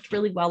process worked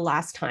really well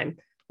last time.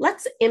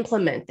 Let's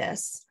implement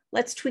this.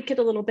 Let's tweak it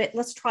a little bit.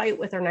 Let's try it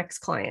with our next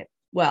client.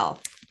 Well,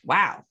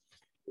 wow.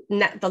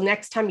 The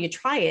next time you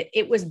try it,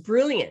 it was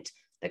brilliant.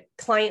 The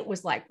client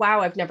was like, wow,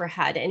 I've never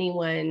had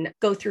anyone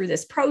go through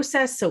this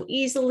process so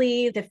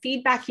easily. The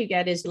feedback you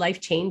get is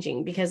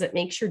life-changing because it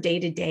makes your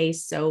day-to-day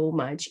so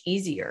much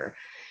easier.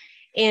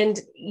 And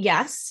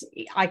yes,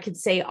 I could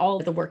say all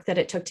of the work that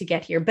it took to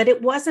get here, but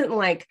it wasn't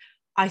like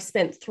I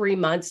spent 3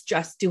 months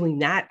just doing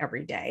that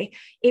every day.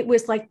 It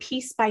was like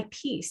piece by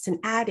piece and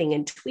adding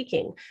and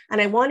tweaking.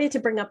 And I wanted to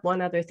bring up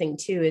one other thing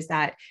too, is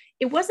that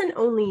it wasn't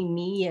only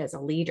me as a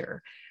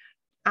leader.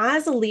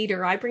 As a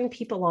leader, I bring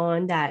people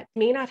on that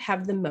may not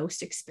have the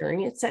most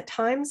experience at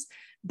times,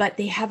 but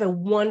they have a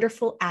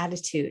wonderful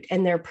attitude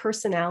and their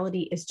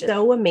personality is just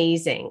so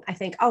amazing. I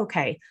think,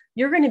 okay,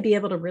 you're going to be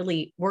able to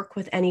really work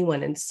with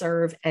anyone and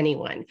serve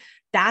anyone.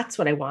 That's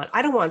what I want.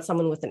 I don't want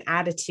someone with an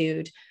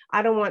attitude.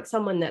 I don't want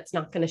someone that's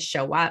not going to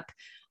show up.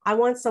 I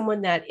want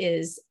someone that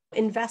is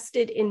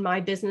invested in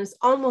my business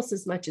almost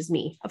as much as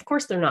me. Of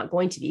course, they're not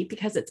going to be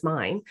because it's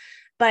mine,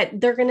 but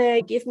they're going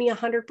to give me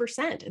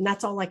 100%. And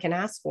that's all I can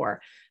ask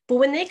for. But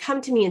when they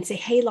come to me and say,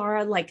 hey,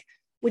 Lara, like,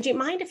 would you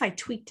mind if I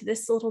tweaked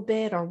this a little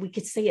bit, or we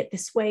could say it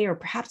this way, or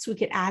perhaps we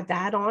could add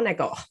that on? I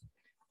go, oh,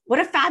 what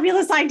a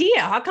fabulous idea.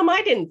 How come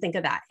I didn't think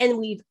of that? And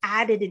we've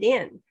added it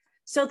in.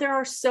 So there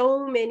are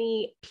so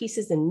many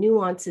pieces and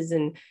nuances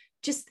and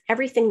just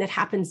everything that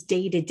happens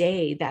day to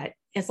day that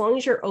as long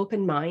as you're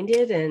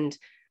open-minded and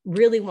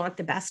really want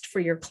the best for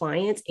your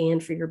clients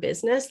and for your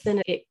business,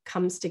 then it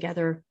comes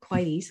together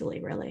quite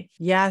easily, really.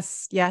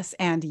 Yes, yes,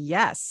 and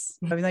yes.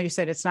 Even though you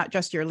said it's not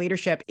just your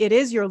leadership, it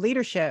is your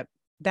leadership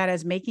that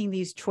is making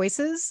these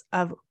choices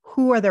of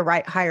who are the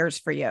right hires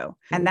for you.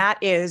 And that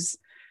is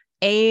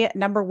a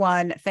number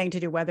one thing to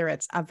do, whether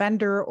it's a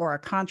vendor or a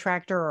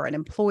contractor or an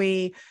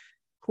employee,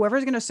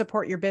 whoever's going to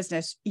support your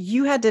business,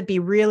 you had to be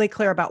really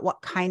clear about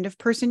what kind of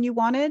person you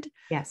wanted.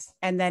 Yes.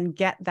 And then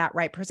get that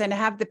right person and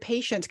have the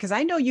patience. Because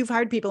I know you've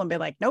hired people and been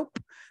like, nope,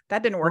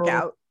 that didn't work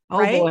out. Oh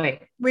right? boy.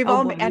 We've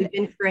We've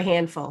been through a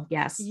handful.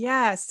 Yes.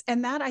 Yes.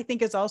 And that I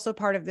think is also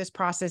part of this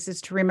process,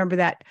 is to remember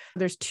that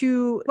there's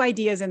two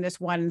ideas in this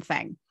one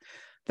thing.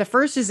 The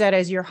first is that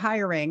as you're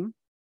hiring,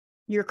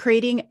 you're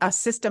creating a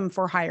system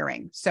for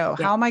hiring. So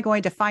how am I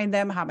going to find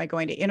them? How am I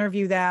going to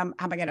interview them?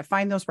 How am I going to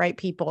find those right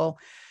people?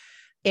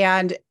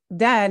 And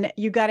then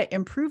you got to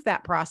improve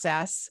that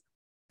process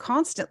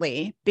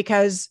constantly,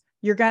 because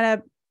you're going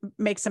to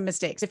make some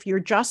mistakes. If you're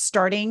just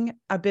starting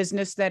a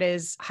business that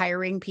is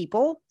hiring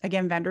people,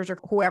 again, vendors or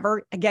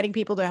whoever, getting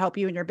people to help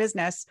you in your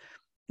business,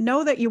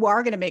 know that you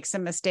are going to make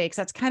some mistakes.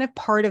 That's kind of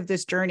part of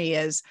this journey.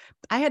 Is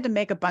I had to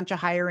make a bunch of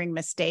hiring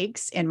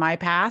mistakes in my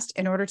past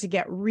in order to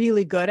get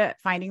really good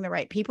at finding the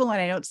right people.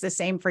 And I know it's the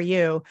same for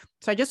you.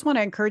 So I just want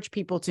to encourage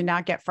people to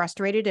not get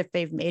frustrated if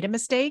they've made a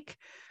mistake.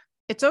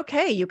 It's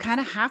okay. You kind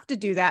of have to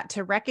do that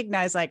to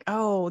recognize like,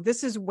 oh,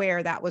 this is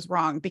where that was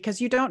wrong, because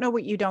you don't know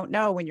what you don't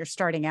know when you're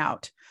starting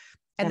out.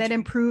 And then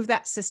improve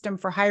that system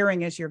for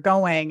hiring as you're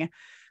going.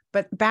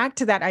 But back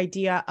to that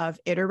idea of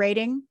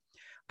iterating,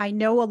 I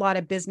know a lot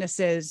of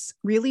businesses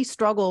really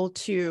struggle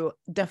to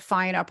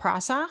define a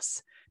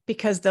process,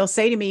 because they'll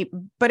say to me,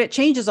 but it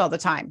changes all the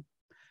time.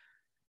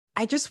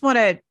 I just want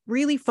to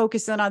really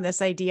focus in on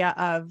this idea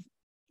of,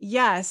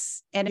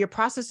 yes, and your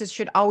processes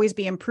should always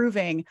be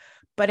improving.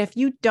 But if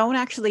you don't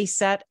actually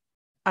set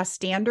a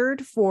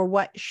standard for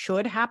what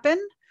should happen,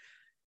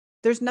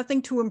 there's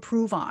nothing to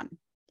improve on.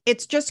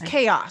 It's just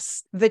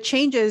chaos. The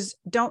changes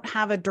don't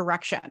have a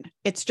direction.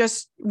 It's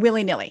just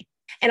willy-nilly.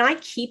 And I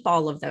keep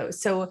all of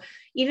those. So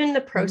even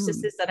the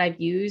processes that I've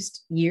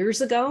used years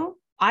ago,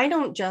 I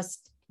don't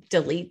just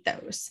delete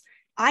those.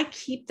 I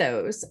keep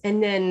those.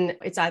 And then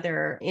it's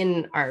either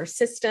in our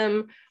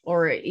system,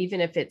 or even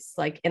if it's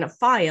like in a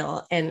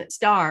file and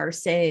star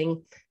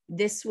saying,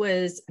 this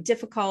was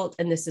difficult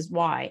and this is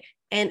why.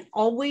 And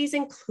always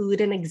include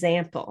an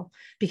example,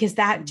 because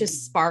that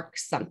just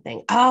sparks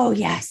something. Oh,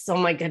 yes. Oh,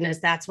 my goodness.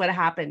 That's what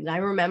happened. I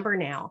remember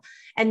now.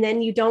 And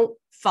then you don't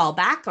fall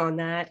back on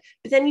that,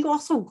 but then you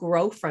also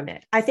grow from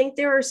it. I think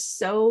there is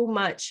so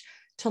much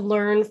to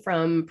learn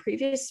from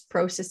previous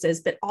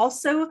processes, but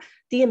also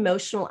the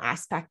emotional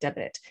aspect of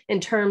it in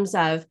terms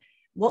of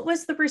what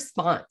was the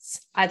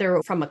response,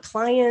 either from a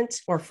client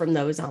or from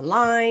those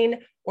online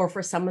or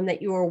for someone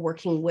that you were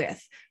working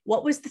with.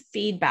 What was the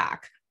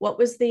feedback? What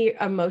was the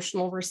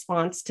emotional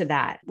response to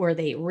that? Were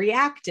they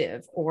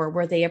reactive or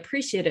were they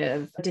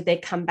appreciative? Did they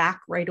come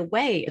back right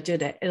away?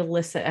 Did it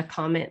elicit a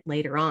comment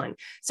later on?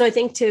 So I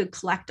think to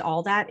collect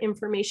all that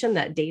information,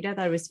 that data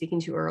that I was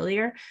speaking to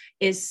earlier,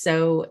 is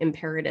so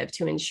imperative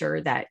to ensure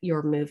that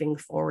you're moving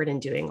forward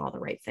and doing all the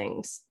right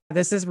things.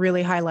 This is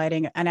really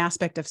highlighting an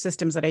aspect of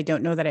systems that I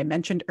don't know that I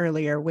mentioned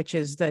earlier, which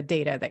is the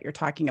data that you're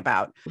talking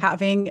about.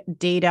 Having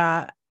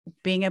data,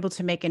 being able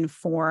to make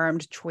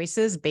informed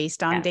choices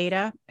based on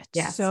data,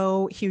 it's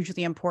so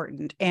hugely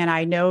important. And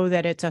I know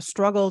that it's a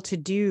struggle to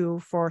do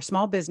for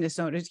small business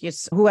owners.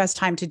 Yes, who has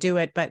time to do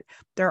it? But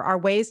there are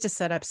ways to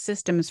set up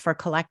systems for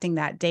collecting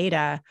that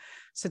data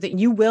so that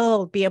you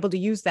will be able to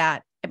use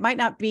that. It might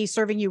not be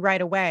serving you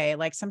right away.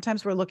 Like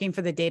sometimes we're looking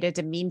for the data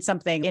to mean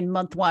something in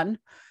month one,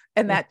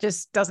 and that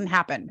just doesn't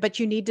happen. But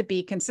you need to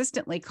be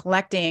consistently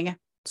collecting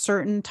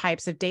certain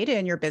types of data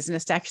in your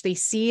business to actually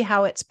see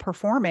how it's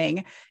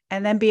performing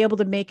and then be able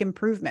to make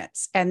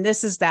improvements. And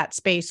this is that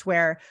space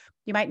where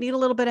you might need a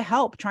little bit of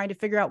help trying to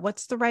figure out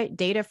what's the right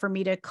data for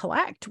me to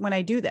collect when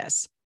I do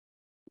this,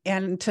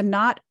 and to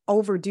not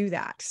overdo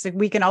that. So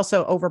we can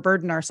also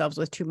overburden ourselves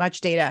with too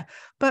much data,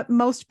 but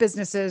most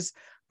businesses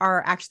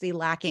are actually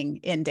lacking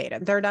in data.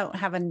 They don't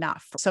have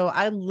enough. So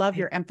I love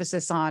your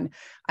emphasis on,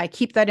 I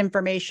keep that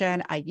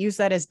information. I use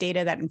that as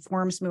data that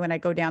informs me when I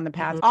go down the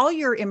path. All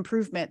your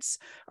improvements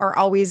are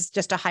always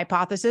just a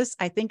hypothesis.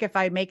 I think if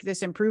I make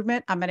this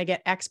improvement, I'm going to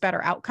get X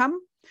better outcome.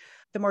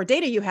 The more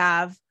data you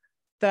have,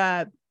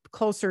 the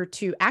closer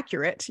to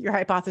accurate your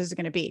hypothesis is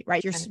going to be,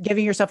 right? You're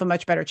giving yourself a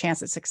much better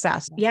chance at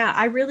success. Yeah,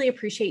 I really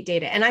appreciate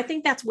data. And I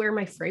think that's where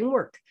my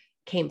framework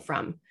came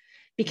from,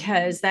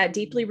 because that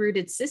deeply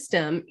rooted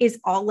system is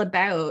all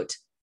about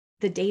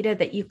the data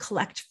that you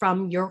collect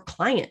from your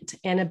client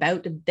and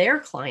about their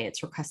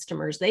clients or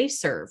customers they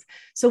serve.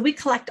 So we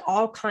collect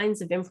all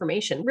kinds of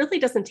information. It really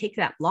doesn't take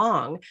that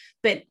long,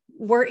 but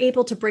we're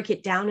able to break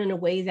it down in a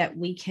way that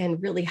we can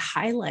really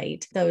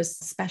highlight those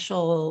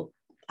special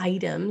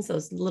items,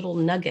 those little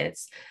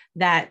nuggets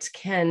that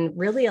can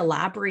really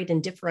elaborate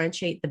and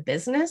differentiate the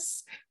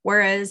business.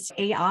 Whereas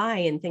AI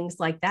and things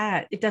like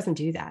that, it doesn't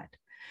do that.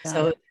 Yeah.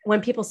 So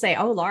when people say,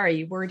 oh, Lara, are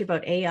you worried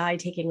about AI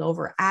taking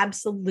over?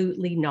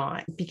 Absolutely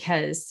not,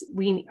 because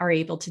we are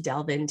able to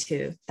delve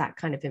into that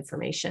kind of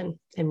information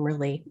and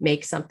really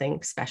make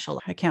something special.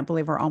 I can't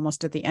believe we're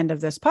almost at the end of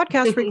this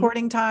podcast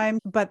recording time,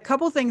 but a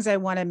couple of things I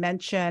want to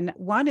mention.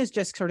 One is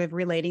just sort of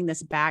relating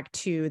this back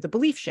to the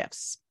belief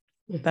shifts,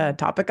 the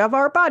topic of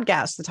our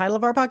podcast, the title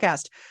of our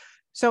podcast.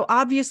 So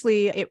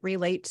obviously it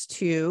relates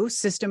to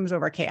systems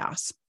over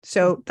chaos.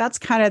 So that's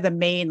kind of the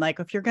main, like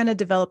if you're going to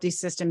develop these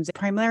systems,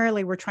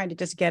 primarily we're trying to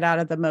just get out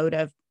of the mode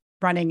of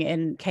running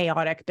in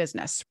chaotic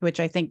business, which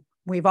I think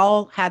we've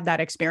all had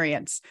that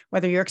experience,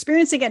 whether you're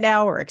experiencing it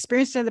now or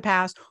experienced it in the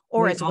past,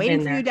 or it's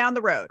waiting for you down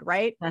the road,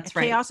 right? That's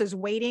right. Chaos is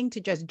waiting to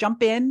just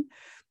jump in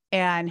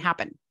and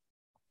happen.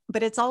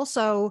 But it's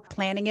also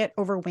planning it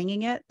over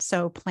winging it.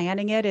 So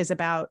planning it is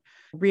about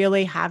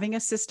really having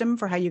a system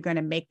for how you're going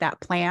to make that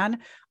plan.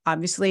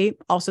 Obviously,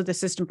 also the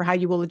system for how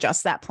you will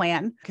adjust that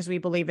plan, because we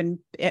believe in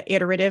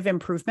iterative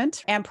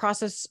improvement, and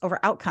process over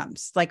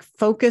outcomes. Like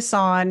focus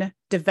on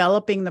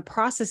developing the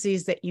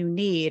processes that you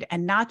need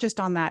and not just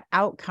on that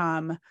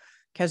outcome,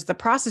 because the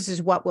process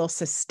is what will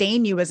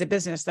sustain you as a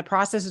business. The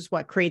process is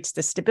what creates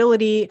the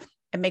stability.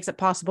 It makes it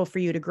possible for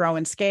you to grow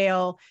and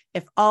scale.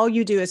 If all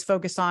you do is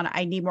focus on,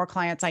 I need more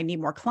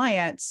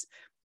clients,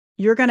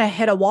 you're going to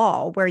hit a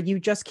wall where you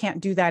just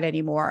can't do that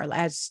anymore.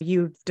 As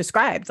you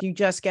described, you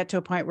just get to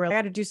a point where I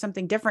got to do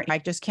something different. I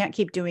just can't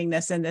keep doing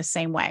this in the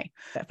same way.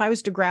 If I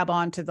was to grab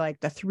on to like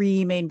the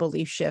three main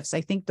belief shifts,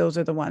 I think those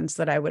are the ones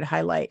that I would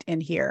highlight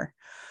in here.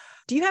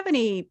 Do you have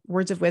any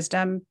words of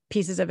wisdom,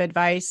 pieces of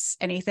advice,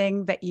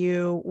 anything that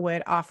you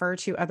would offer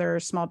to other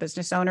small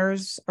business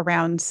owners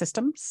around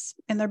systems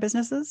in their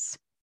businesses?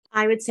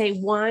 I would say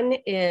one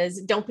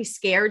is don't be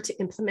scared to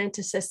implement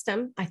a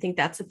system. I think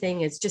that's the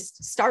thing, is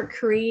just start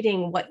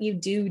creating what you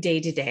do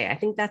day to day. I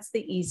think that's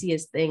the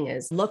easiest thing,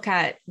 is look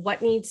at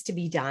what needs to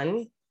be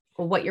done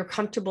or what you're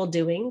comfortable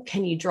doing.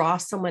 Can you draw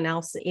someone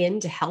else in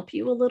to help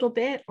you a little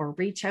bit, or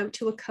reach out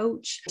to a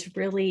coach to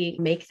really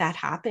make that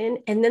happen?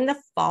 And then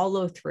the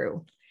follow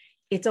through.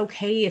 It's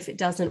okay if it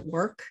doesn't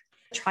work.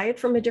 Try it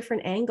from a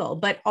different angle,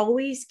 but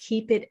always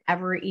keep it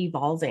ever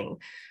evolving.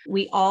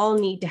 We all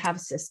need to have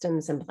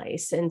systems in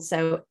place. And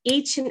so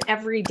each and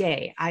every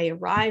day I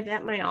arrive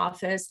at my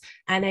office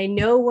and I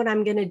know what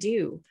I'm going to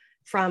do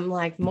from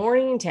like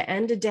morning to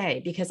end of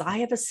day, because I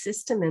have a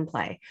system in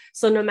play.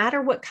 So no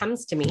matter what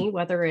comes to me,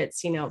 whether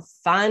it's,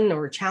 fun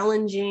or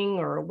challenging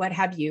or what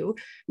have you,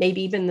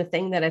 maybe even the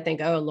thing that I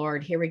think, oh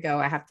Lord, here we go,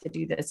 I have to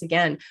do this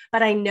again.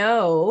 But I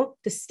know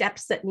the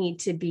steps that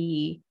need to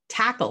be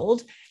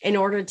tackled in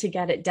order to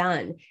get it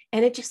done.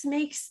 And it just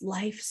makes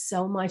life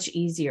so much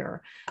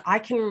easier. I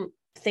can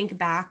think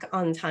back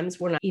on times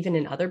when even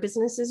in other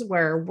businesses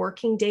where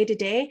working day to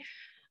day,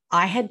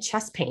 I had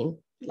chest pain.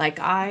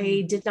 Like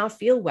I did not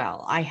feel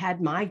well. I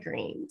had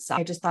migraines.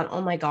 I just thought,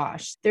 oh my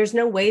gosh, there's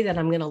no way that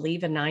I'm going to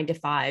leave a 9 to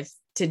 5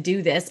 to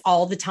do this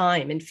all the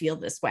time and feel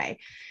this way.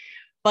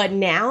 But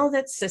now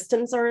that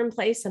systems are in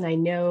place and I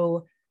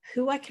know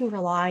who I can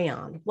rely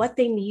on, what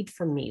they need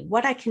from me,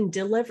 what I can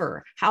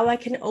deliver, how I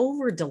can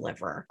over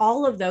deliver,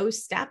 all of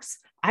those steps,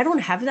 I don't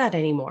have that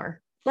anymore.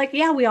 Like,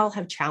 yeah, we all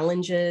have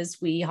challenges.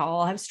 We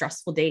all have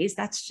stressful days.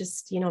 That's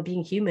just,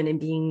 being human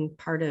and being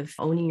part of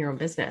owning your own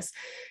business.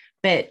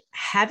 But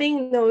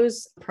having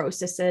those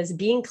processes,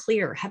 being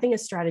clear, having a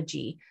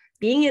strategy,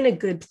 being in a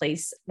good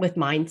place with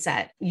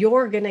mindset,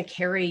 you're going to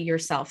carry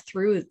yourself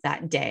through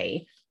that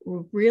day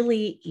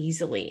really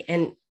easily.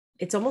 And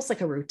it's almost like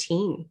a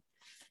routine,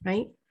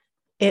 right?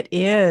 It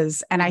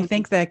is. And I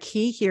think the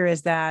key here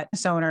is that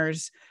business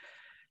owners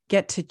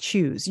get to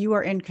choose. You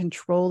are in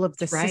control of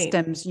the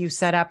systems you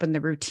set up and the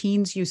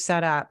routines you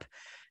set up.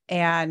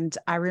 And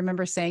I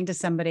remember saying to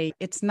somebody,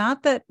 it's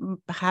not that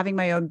having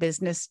my own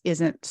business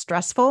isn't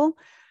stressful.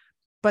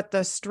 but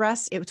the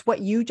stress, it's what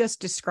you just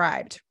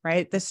described,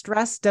 right? The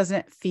stress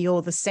doesn't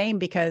feel the same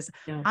because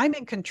I'm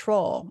in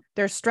control.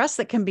 There's stress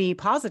that can be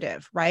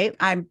positive, right?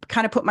 I'm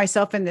kind of put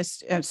myself in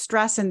this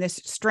stress and this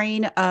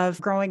strain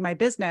of growing my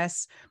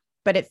business,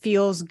 but it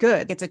feels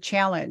good. It's a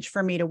challenge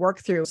for me to work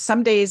through.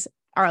 Some days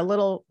are a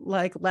little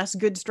like less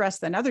good stress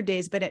than other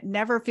days, but it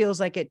never feels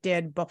like it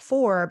did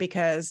before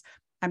because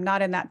I'm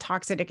not in that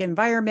toxic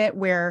environment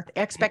where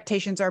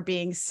expectations are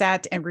being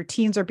set and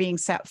routines are being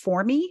set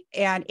for me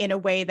and in a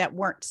way that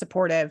weren't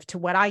supportive to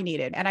what I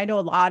needed. And I know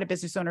a lot of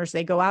business owners,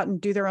 they go out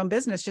and do their own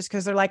business just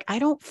because they're like, I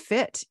don't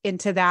fit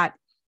into that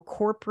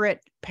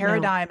corporate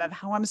paradigm of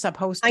how I'm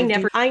supposed to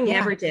I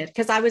never did,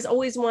 because I was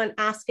always one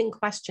asking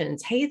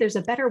questions. Hey, there's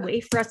a better way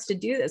for us to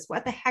do this.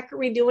 What the heck are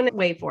we doing it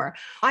way for?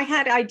 I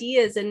had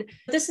ideas, and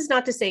this is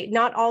not to say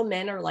not all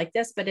men are like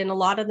this, but in a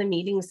lot of the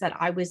meetings that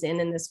I was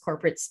in this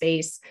corporate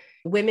space,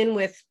 women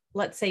with,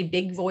 let's say,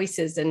 big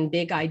voices and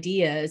big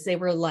ideas, they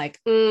were like,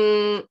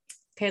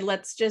 okay,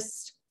 let's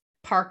just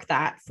park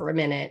that for a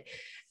minute.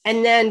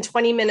 And then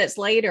 20 minutes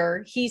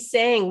later, he's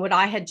saying what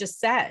I had just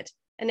said.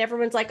 And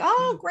everyone's like,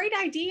 oh, great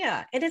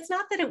idea. And it's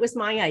not that it was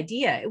my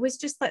idea. It was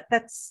just that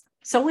that's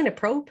so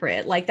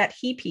inappropriate. Like that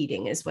heap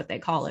eating is what they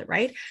call it,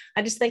 right?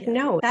 I just think,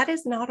 no, that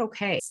is not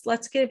okay.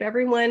 Let's give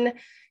everyone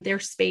their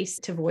space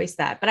to voice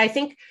that. But I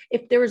think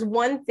if there was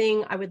one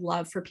thing I would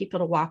love for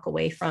people to walk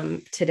away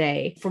from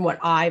today, from what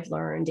I've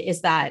learned,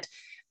 is that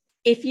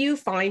if you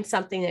find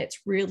something that's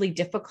really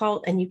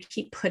difficult and you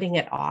keep putting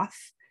it off,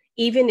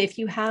 even if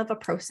you have a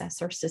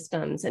process or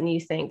systems and you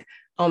think,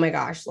 oh my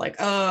gosh, like,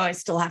 oh, I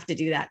still have to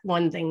do that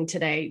one thing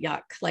today.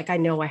 Yuck. Like, I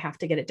know I have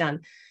to get it done.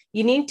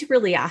 You need to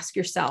really ask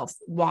yourself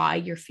why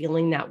you're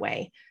feeling that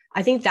way.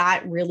 I think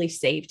that really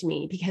saved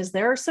me because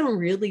there are some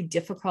really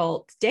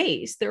difficult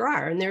days.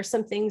 And there's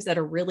some things that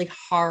are really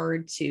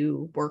hard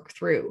to work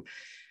through.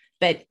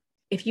 But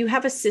if you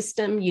have a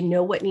system, you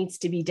know what needs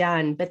to be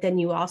done, but then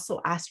you also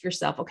ask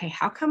yourself, okay,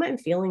 how come I'm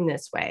feeling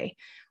this way?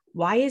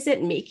 Why is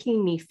it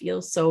making me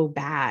feel so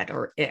bad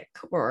or ick?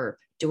 Or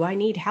do I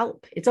need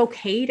help? It's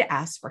okay to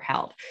ask for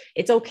help.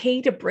 It's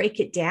okay to break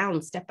it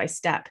down step by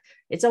step.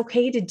 It's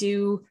okay to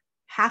do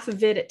half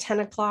of it at 10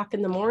 o'clock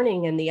in the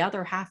morning and the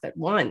other half at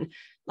 1.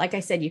 Like I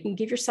said, you can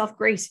give yourself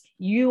grace.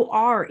 You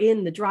are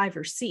in the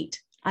driver's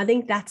seat. I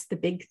think that's the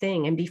big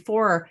thing. And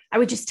before, I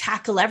would just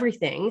tackle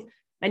everything.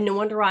 And no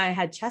wonder why I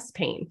had chest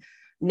pain.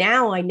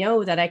 Now I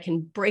know that I can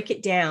break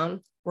it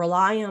down,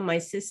 rely on my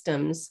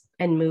systems,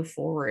 and move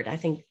forward. I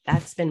think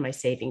that's been my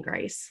saving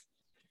grace.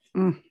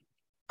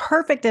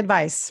 Perfect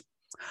advice.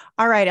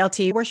 All right,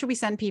 LT, where should we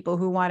send people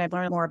who want to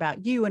learn more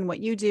about you and what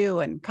you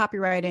do and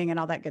copywriting and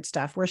all that good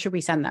stuff? Where should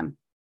we send them?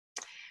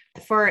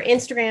 For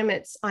Instagram,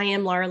 it's I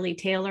am Lara Lee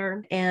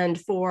Taylor. And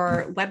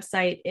for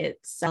website,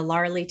 it's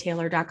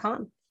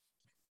laraleetaylor.com.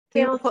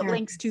 We'll put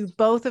links to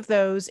both of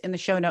those in the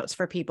show notes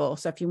for people.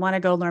 So if you want to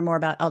go learn more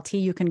about LT,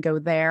 you can go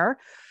there.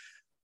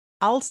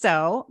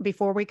 Also,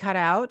 before we cut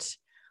out,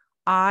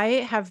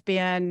 I have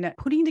been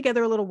putting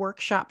together a little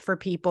workshop for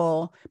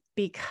people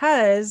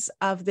because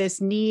of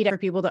this need for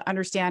people to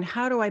understand,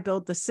 how do I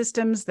build the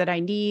systems that I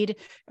need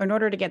in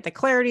order to get the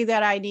clarity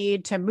that I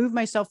need to move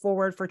myself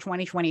forward for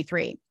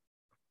 2023.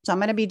 So I'm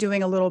going to be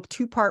doing a little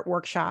 2-part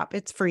workshop.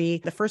 It's free.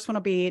 The first one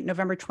will be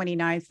November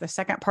 29th. The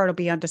second part will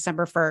be on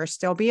December 1st.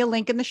 There'll be a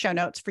link in the show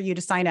notes for you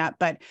to sign up.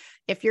 But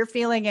if you're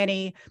feeling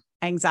any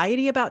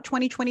anxiety about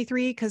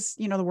 2023, because,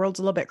 the world's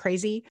a little bit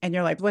crazy and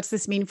you're like, what's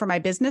this mean for my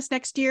business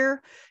next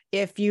year?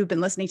 If you've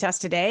been listening to us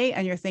today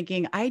and you're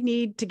thinking, I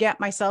need to get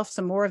myself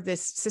some more of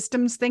this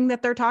systems thing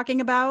that they're talking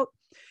about.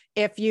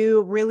 If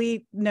you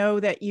really know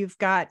that you've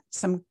got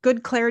some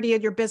good clarity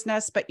in your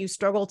business, but you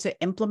struggle to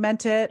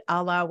implement it,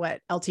 a la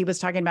what LT was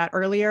talking about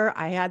earlier,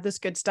 I had this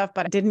good stuff,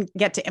 but I didn't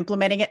get to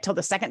implementing it till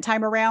the second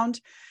time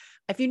around.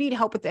 If you need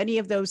help with any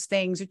of those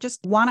things, or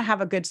just want to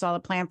have a good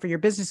solid plan for your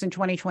business in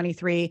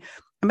 2023,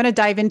 I'm going to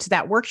dive into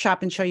that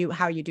workshop and show you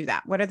how you do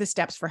that. What are the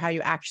steps for how you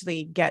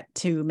actually get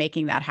to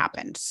making that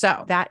happen?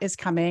 So that is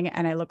coming.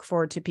 And I look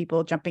forward to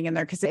people jumping in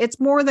there because it's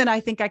more than I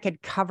think I could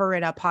cover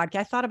in a podcast.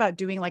 I thought about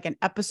doing like an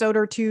episode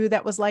or 2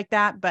 that was like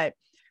that, but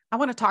I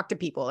want to talk to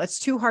people. It's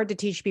too hard to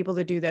teach people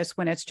to do this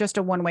when it's just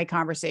a one-way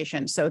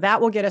conversation. So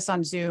that will get us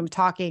on Zoom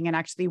talking and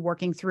actually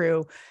working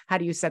through how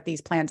do you set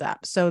these plans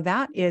up. So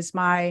that is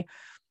my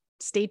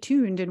stay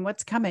tuned in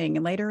what's coming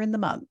later in the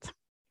month.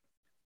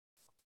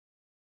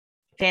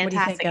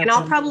 Fantastic. And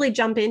I'll probably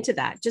jump into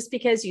that just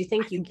because you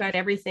think you've got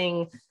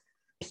everything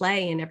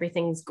play and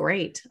everything's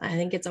great. I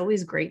think it's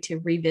always great to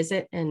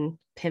revisit and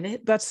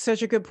pivot. That's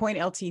such a good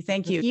point, LT.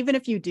 Thank you. Even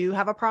if you do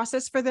have a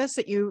process for this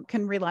that you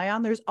can rely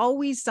on, there's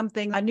always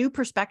something, a new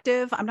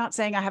perspective. I'm not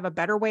saying I have a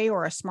better way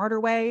or a smarter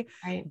way,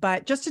 right,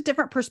 but just a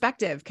different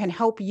perspective can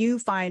help you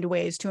find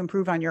ways to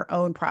improve on your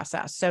own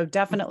process. So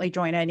definitely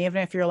join in.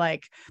 Even if you're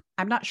like,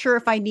 I'm not sure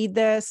if I need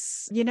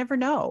this, you never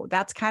know.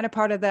 That's kind of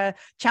part of the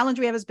challenge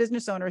we have as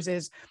business owners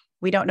is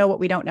we don't know what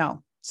we don't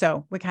know.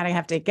 So we kind of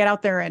have to get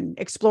out there and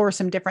explore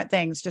some different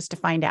things just to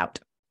find out.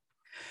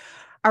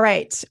 All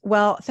right.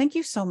 Well, thank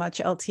you so much,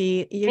 LT.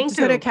 You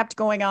could have kept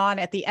going on.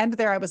 At the end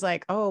there, I was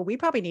like, oh, we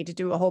probably need to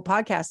do a whole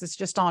podcast that's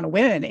just on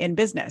women in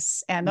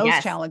business and those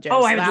challenges.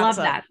 Oh, I would love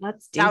that.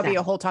 Let's do that. That would be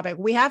a whole topic.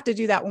 We have to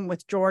do that one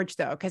with George,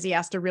 though, because he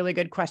asked a really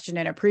good question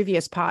in a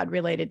previous pod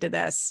related to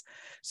this.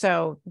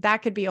 So that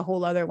could be a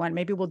whole other one.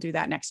 Maybe we'll do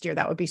that next year.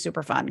 That would be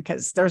super fun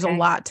because there's a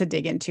lot to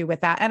dig into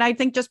with that. And I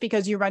think just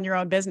because you run your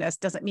own business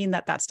doesn't mean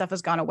that that stuff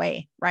has gone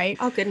away, right?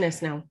 Oh,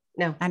 goodness, no.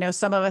 I know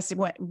some of us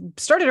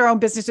started our own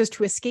businesses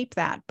to escape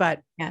that,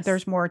 but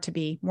there's more to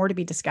be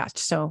discussed.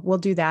 So we'll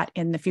do that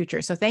in the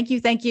future. So thank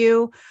you. Thank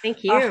you.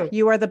 Thank you.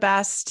 You are the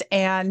best.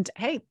 And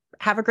hey,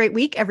 have a great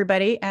week,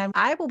 everybody. And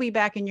I will be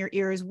back in your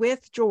ears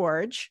with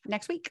George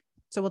next week.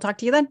 So we'll talk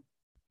to you then.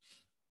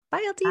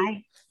 Bye,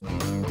 LT.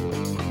 Bye.